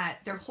know that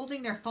they're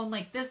holding their phone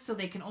like this so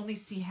they can only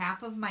see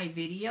half of my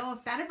video.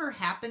 If that ever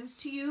happens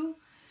to you,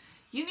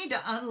 you need to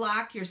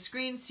unlock your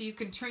screen so you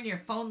can turn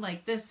your phone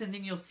like this and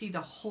then you'll see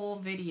the whole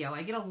video.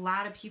 I get a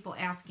lot of people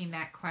asking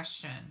that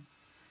question.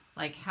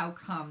 Like, how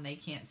come they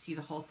can't see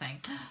the whole thing?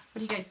 What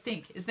do you guys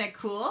think? Is that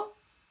cool?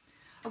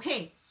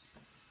 Okay.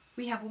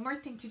 We have one more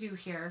thing to do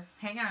here.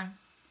 Hang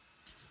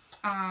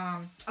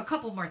on. A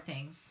couple more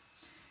things.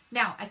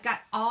 Now, I've got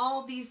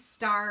all these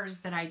stars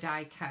that I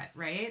die cut,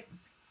 right?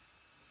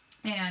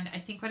 And I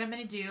think what I'm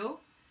going to do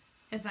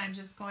is I'm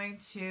just going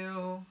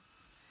to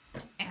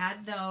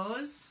add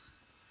those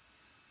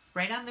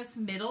right on this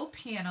middle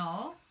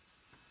panel.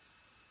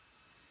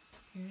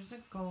 Here's a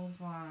gold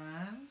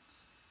one.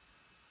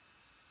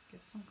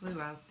 Get some glue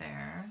out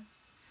there.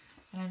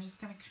 And I'm just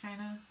going to kind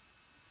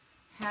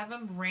of have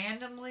them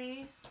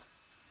randomly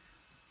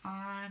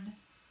on,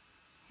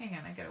 hang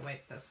on, I gotta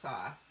wipe this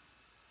off.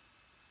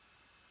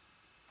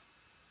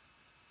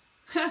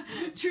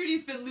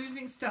 Trudy's been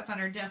losing stuff on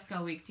her desk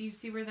all week. Do you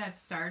see where that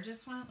star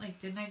just went? Like,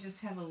 didn't I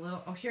just have a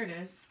little, oh, here it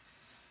is.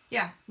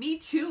 Yeah, me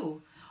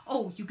too.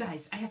 Oh, you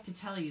guys, I have to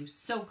tell you,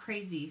 so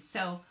crazy.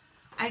 So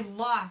I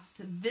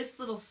lost this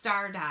little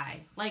star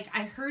die. Like,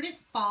 I heard it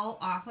fall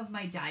off of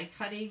my die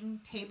cutting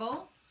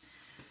table,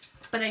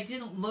 but I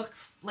didn't look,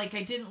 like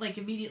I didn't like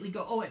immediately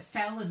go, oh, it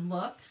fell and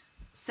look.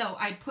 So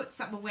I put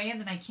something away and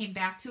then I came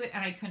back to it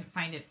and I couldn't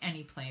find it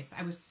anyplace.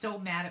 I was so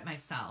mad at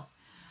myself.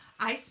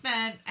 I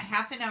spent a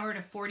half an hour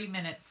to 40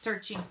 minutes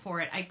searching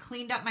for it. I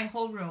cleaned up my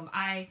whole room.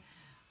 I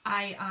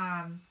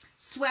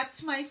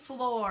swept my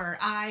floor.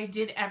 I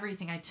did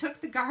everything. I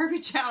took the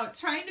garbage out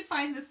trying to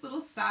find this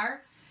little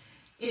star.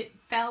 It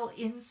fell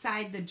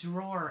inside the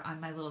drawer on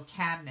my little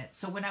cabinet.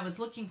 So when I was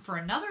looking for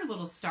another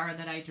little star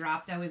that I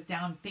dropped, I was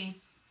down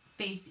face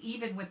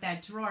even with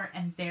that drawer,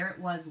 and there it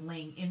was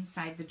laying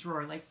inside the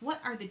drawer. Like,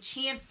 what are the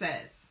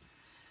chances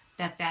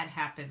that that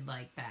happened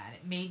like that?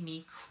 It made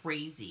me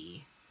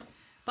crazy.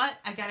 But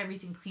I got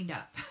everything cleaned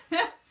up.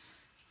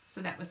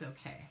 So that was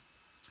okay.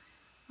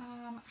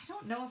 I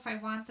don't know if I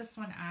want this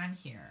one on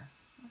here.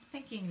 I'm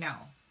thinking no.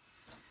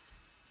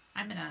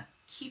 I'm going to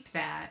keep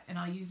that and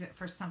I'll use it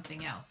for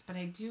something else. But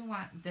I do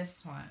want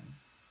this one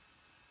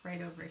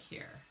right over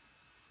here.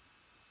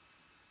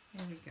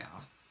 There we go.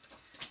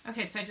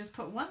 Okay, so I just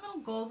put one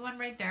little gold one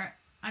right there.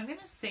 I'm going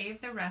to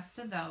save the rest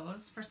of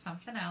those for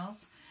something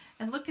else.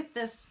 And look at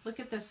this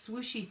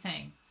swooshy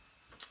thing.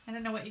 I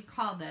don't know what you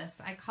call this.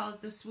 I call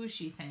it the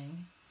swooshy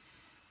thing.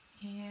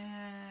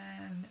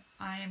 And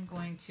I am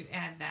going to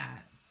add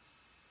that.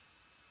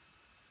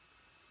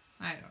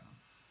 I don't know.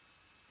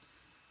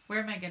 Where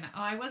am I going to?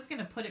 Oh, I was going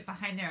to put it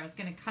behind there. I was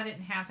going to cut it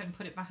in half and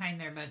put it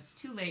behind there, but it's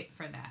too late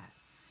for that.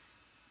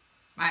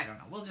 I don't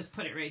know. We'll just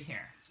put it right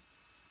here.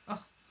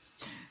 Oh,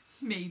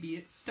 maybe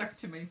it's stuck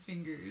to my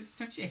fingers.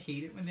 Don't you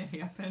hate it when that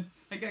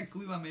happens? I got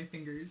glue on my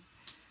fingers.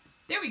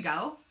 There we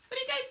go. What do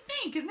you guys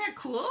think? Isn't that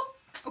cool?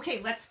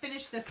 Okay, let's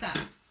finish this up.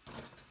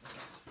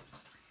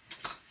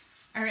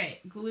 All right,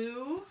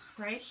 glue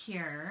right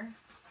here.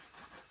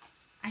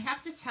 I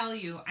have to tell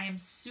you, I am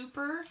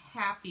super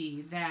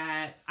happy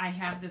that I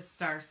have this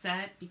star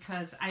set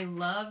because I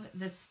love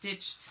the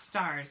stitched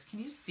stars. Can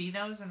you see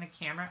those in the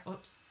camera?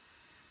 Oops.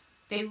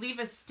 They leave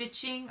a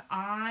stitching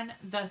on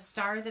the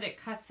star that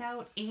it cuts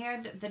out,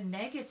 and the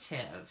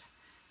negative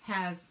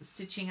has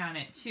stitching on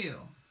it too.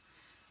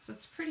 So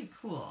it's pretty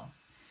cool.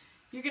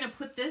 You're going to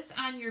put this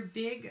on your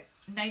big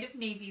Night of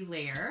Navy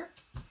layer.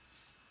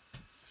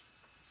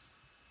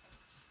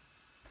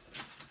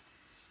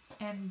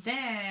 And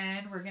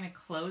then we're going to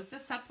close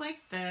this up like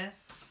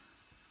this.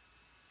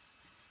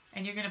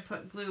 And you're going to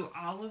put glue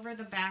all over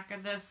the back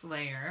of this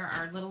layer,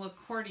 our little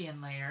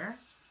accordion layer.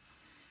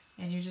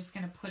 And you're just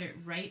going to put it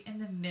right in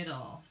the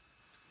middle.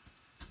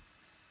 Oh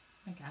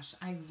my gosh,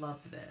 I love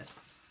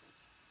this.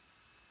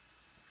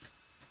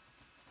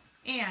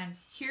 And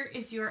here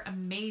is your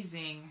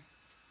amazing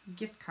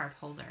gift card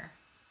holder.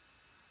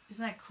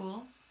 Isn't that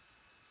cool?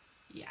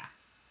 Yeah.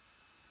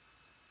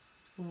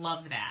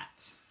 Love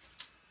that.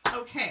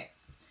 Okay,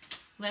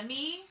 let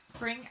me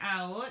bring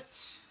out,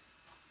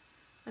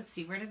 let's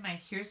see,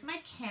 here's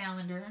my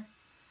calendar.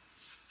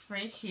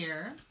 right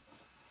here.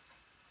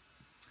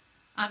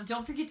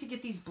 Don't forget to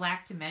get these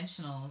black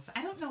dimensionals.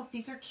 I don't know if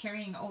these are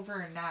carrying over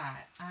or not.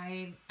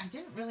 I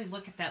didn't really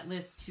look at that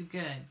list too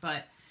good,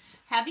 but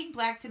having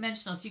black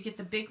dimensionals, you get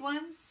the big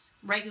ones,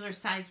 regular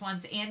size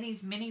ones, and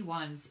these mini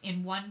ones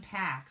in one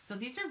pack. So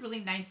these are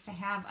really nice to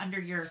have under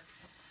your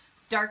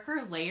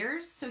darker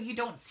layers so you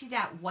don't see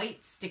that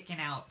white sticking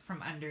out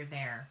from under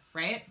there,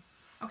 right?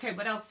 Okay,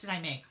 what else did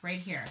I make? Right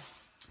here.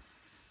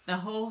 The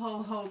Ho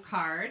Ho Ho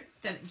card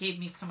that gave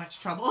me so much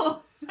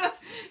trouble.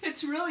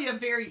 It's really a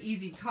very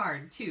easy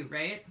card too,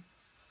 right?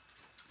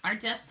 Our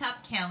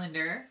desktop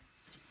calendar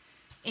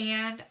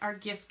and our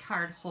gift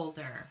card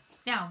holder.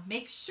 Now,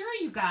 make sure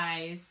you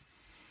guys,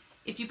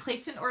 if you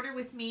place an order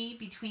with me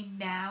between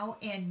now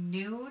and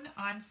noon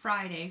on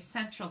Friday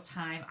Central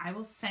Time, I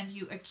will send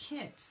you a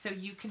kit so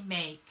you can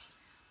make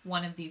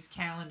one of these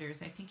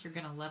calendars. I think you're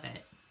going to love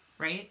it,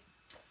 right?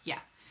 Yeah.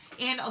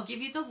 And I'll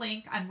give you the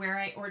link on where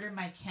I order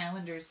my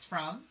calendars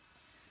from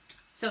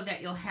so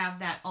that you'll have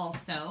that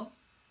also.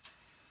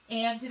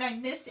 And did I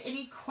miss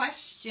any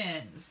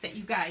questions that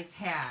you guys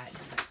had?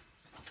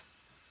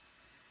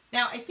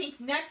 Now, I think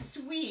next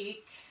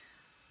week,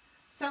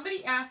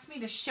 somebody asked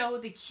me to show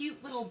the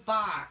cute little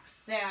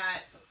box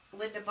that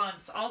Linda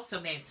Bunce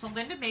also made. So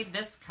Linda made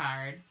this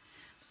card.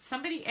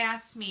 Somebody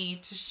asked me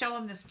to show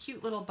them this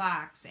cute little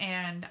box,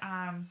 and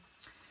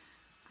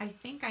I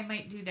think I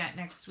might do that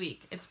next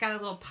week. It's got a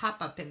little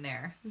pop-up in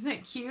there. Isn't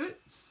that cute?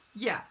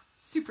 Yeah,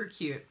 super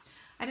cute.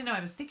 I don't know.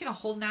 I was thinking of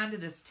holding on to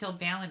this till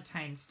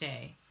Valentine's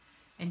Day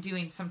and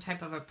doing some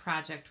type of a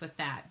project with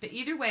that. But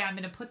either way, I'm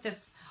going to put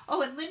this...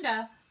 Oh, and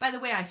Linda, by the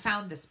way, I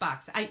found this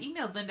box. I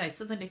emailed Linda. I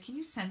said, Linda, can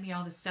you send me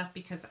all this stuff?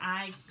 Because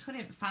I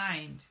couldn't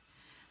find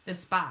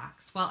this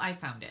box. Well, I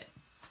found it.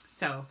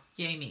 So,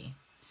 yay me.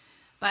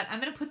 But I'm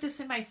going to put this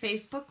in my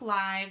Facebook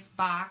Live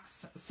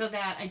box so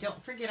that I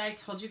don't forget I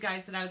told you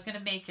guys that I was going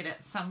to make it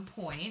at some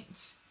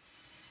point.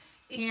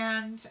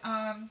 And,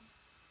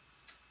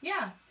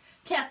 yeah.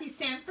 Kathy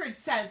Sanford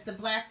says the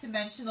black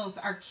dimensionals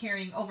are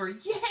carrying over.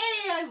 Yay!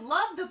 I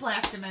love the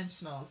black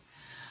dimensionals.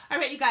 All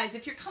right, you guys,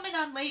 if you're coming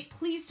on late,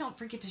 please don't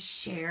forget to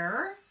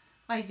share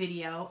my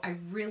video. I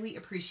really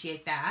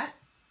appreciate that.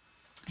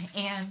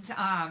 And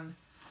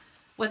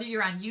whether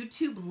you're on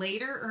YouTube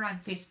later or on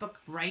Facebook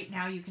right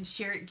now, you can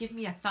share it. Give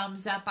me a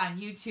thumbs up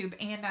on YouTube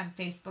and on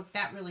Facebook.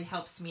 That really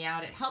helps me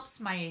out. It helps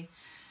the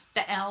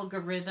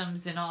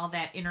algorithms and all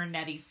that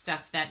internet-y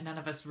stuff that none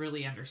of us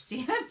really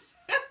understand.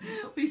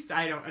 At least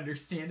I don't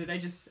understand it. I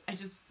just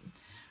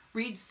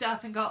read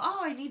stuff and go,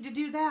 oh, I need to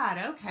do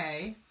that.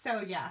 Okay.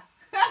 So, yeah.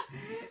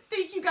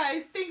 Thank you,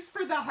 guys. Thanks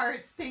for the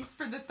hearts. Thanks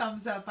for the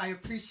thumbs up. I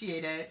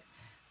appreciate it.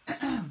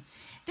 If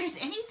there's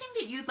anything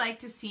that you'd like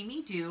to see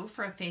me do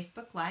for a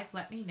Facebook Live,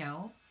 let me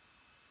know.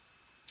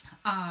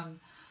 I'm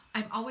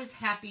always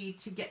happy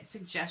to get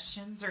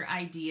suggestions or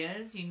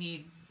ideas. You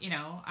need,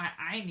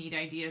 I need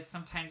ideas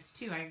sometimes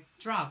too. I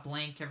draw a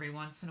blank every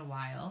once in a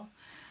while.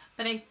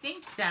 But I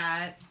think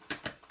that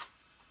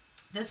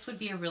this would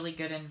be a really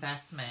good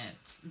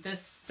investment.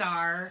 This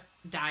star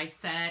die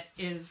set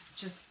is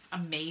just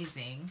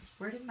amazing.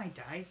 Where did my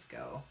dies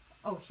go?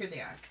 Oh, here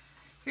they are.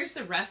 Here's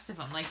the rest of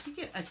them. Like, you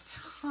get a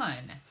ton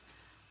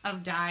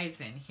of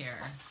dies in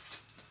here.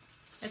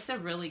 It's a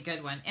really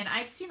good one. And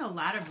I've seen a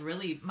lot of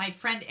my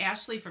friend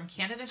Ashley from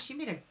Canada, she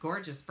made a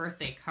gorgeous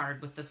birthday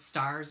card with the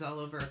stars all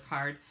over a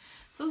card.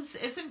 So this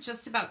isn't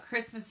just about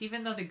Christmas,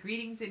 even though the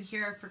greetings in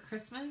here are for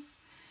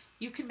Christmas.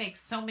 You can make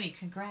so many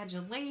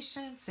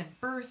congratulations and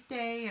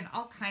birthday and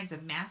all kinds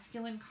of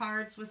masculine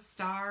cards with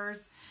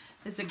stars.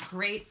 There's a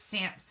great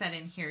stamp set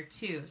in here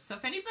too. So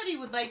if anybody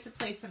would like to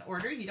place an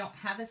order, you don't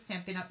have a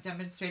Stampin' Up!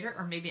 Demonstrator,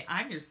 or maybe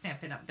I'm your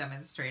Stampin' Up!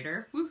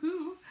 Demonstrator,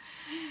 woohoo!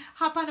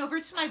 Hop on over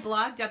to my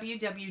blog,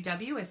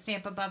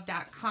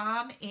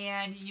 www.stampabove.com,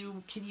 and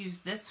you can use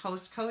this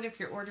host code if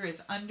your order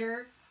is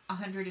under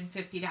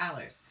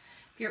 $150.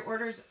 If your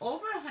order is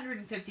over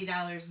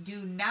 $150,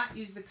 do not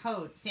use the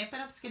code.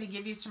 Stampin' Up's going to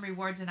give you some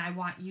rewards, and I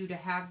want you to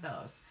have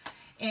those.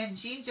 And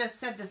Jean just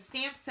said the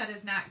stamp set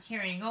is not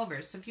carrying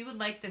over. So if you would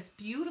like this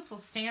beautiful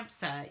stamp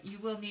set, you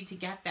will need to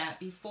get that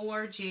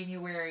before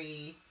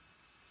January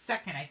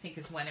 2nd, I think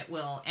is when it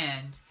will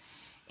end.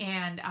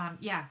 And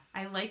yeah,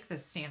 I like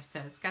this stamp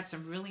set. It's got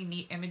some really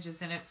neat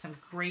images in it, some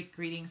great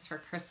greetings for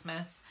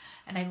Christmas.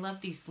 And I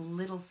love these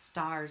little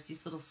stars,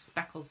 these little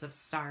speckles of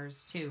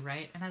stars too,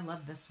 right? And I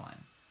love this one.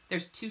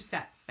 There's 2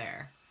 sets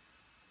there.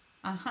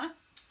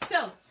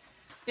 So,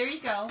 there you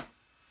go.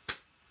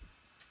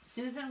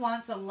 Susan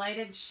wants a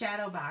lighted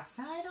shadow box.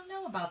 I don't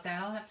know about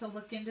that. I'll have to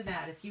look into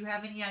that. If you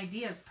have any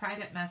ideas,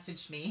 private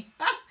message me.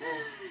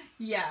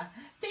 Yeah.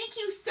 Thank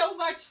you so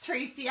much,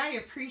 Tracy. I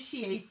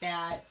appreciate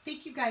that.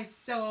 Thank you guys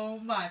so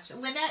much.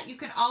 Lynette, you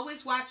can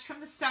always watch from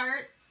the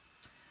start.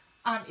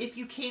 If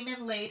you came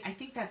in late, I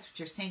think that's what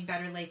you're saying,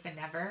 better late than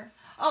never.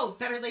 Oh,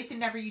 better late than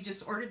never, you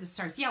just ordered the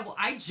stars. Yeah, well,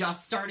 I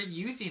just started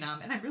using them,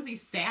 and I'm really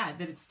sad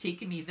that it's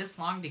taken me this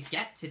long to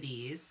get to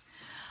these.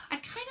 I'm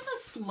kind of a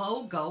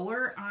slow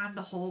goer on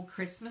the whole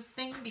Christmas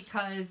thing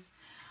because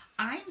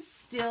I'm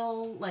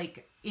still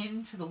like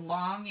into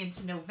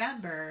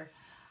November.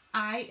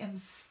 I am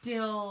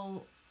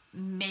still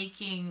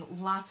making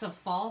lots of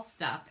fall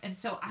stuff, and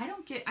so I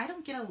don't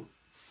get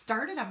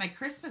started on my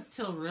Christmas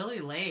till really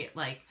late.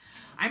 Like,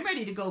 I'm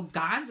ready to go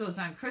gonzos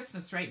on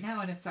Christmas right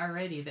now, and it's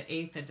already the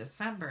 8th of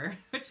December,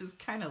 which is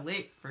kind of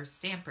late for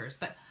stampers.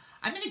 But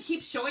I'm going to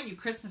keep showing you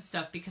Christmas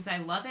stuff because I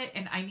love it,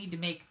 and I need to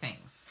make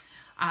things.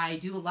 I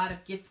do a lot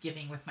of gift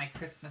giving with my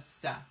Christmas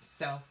stuff.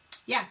 So,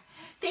 yeah.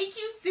 Thank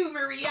you, Sue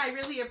Marie. I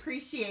really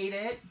appreciate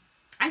it.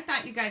 I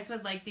thought you guys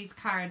would like these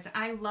cards.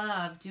 I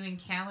love doing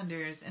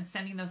calendars and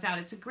sending those out.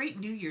 It's a great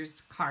New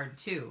Year's card,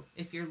 too,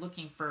 if you're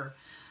looking for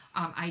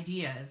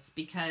ideas,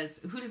 because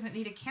who doesn't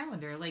need a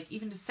calendar, like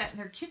even to set in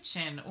their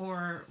kitchen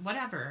or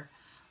whatever.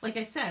 Like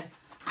I said,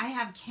 I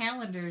have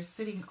calendars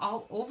sitting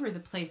all over the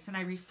place, and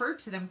I refer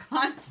to them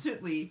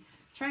constantly,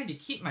 trying to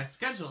keep my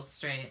schedule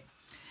straight.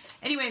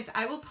 Anyways,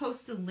 I will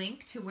post a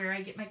link to where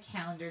I get my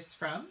calendars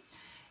from.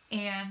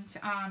 And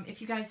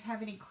if you guys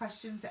have any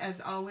questions, as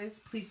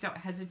always, please don't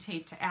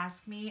hesitate to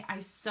ask me.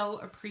 I so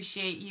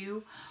appreciate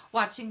you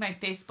watching my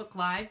Facebook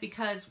Live,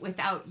 because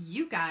without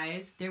you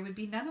guys, there would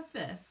be none of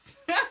this,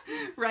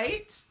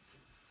 right?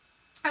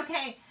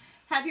 Okay,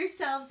 have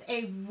yourselves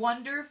a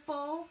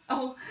wonderful...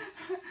 Oh,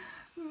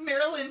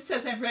 Marilyn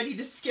says I'm ready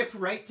to skip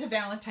right to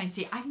Valentine's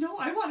Day. I know,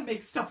 I want to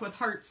make stuff with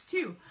hearts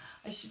too.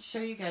 I should show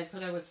you guys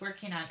what I was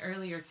working on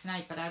earlier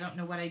tonight, but I don't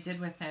know what I did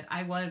with it.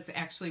 I was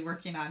actually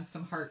working on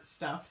some heart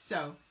stuff,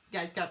 so you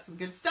guys got some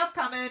good stuff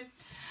coming.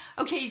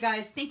 Okay, you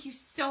guys, thank you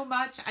so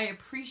much. I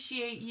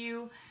appreciate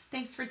you.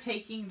 Thanks for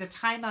taking the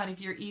time out of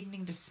your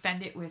evening to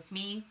spend it with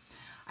me.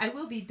 I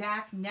will be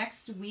back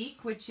next week,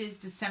 which is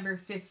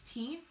December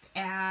 15th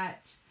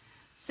at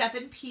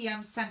 7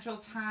 p.m. Central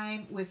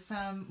Time with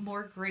some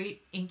more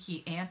great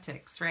inky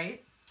antics,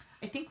 right?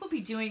 I think we'll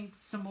be doing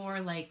some more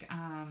like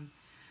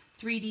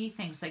 3D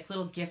things, like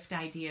little gift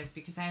ideas,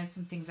 because I have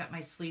some things up my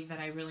sleeve that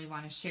I really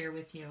want to share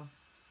with you.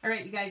 All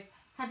right, you guys,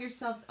 have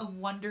yourselves a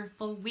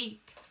wonderful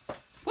week.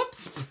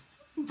 Whoops.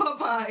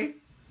 Bye-bye.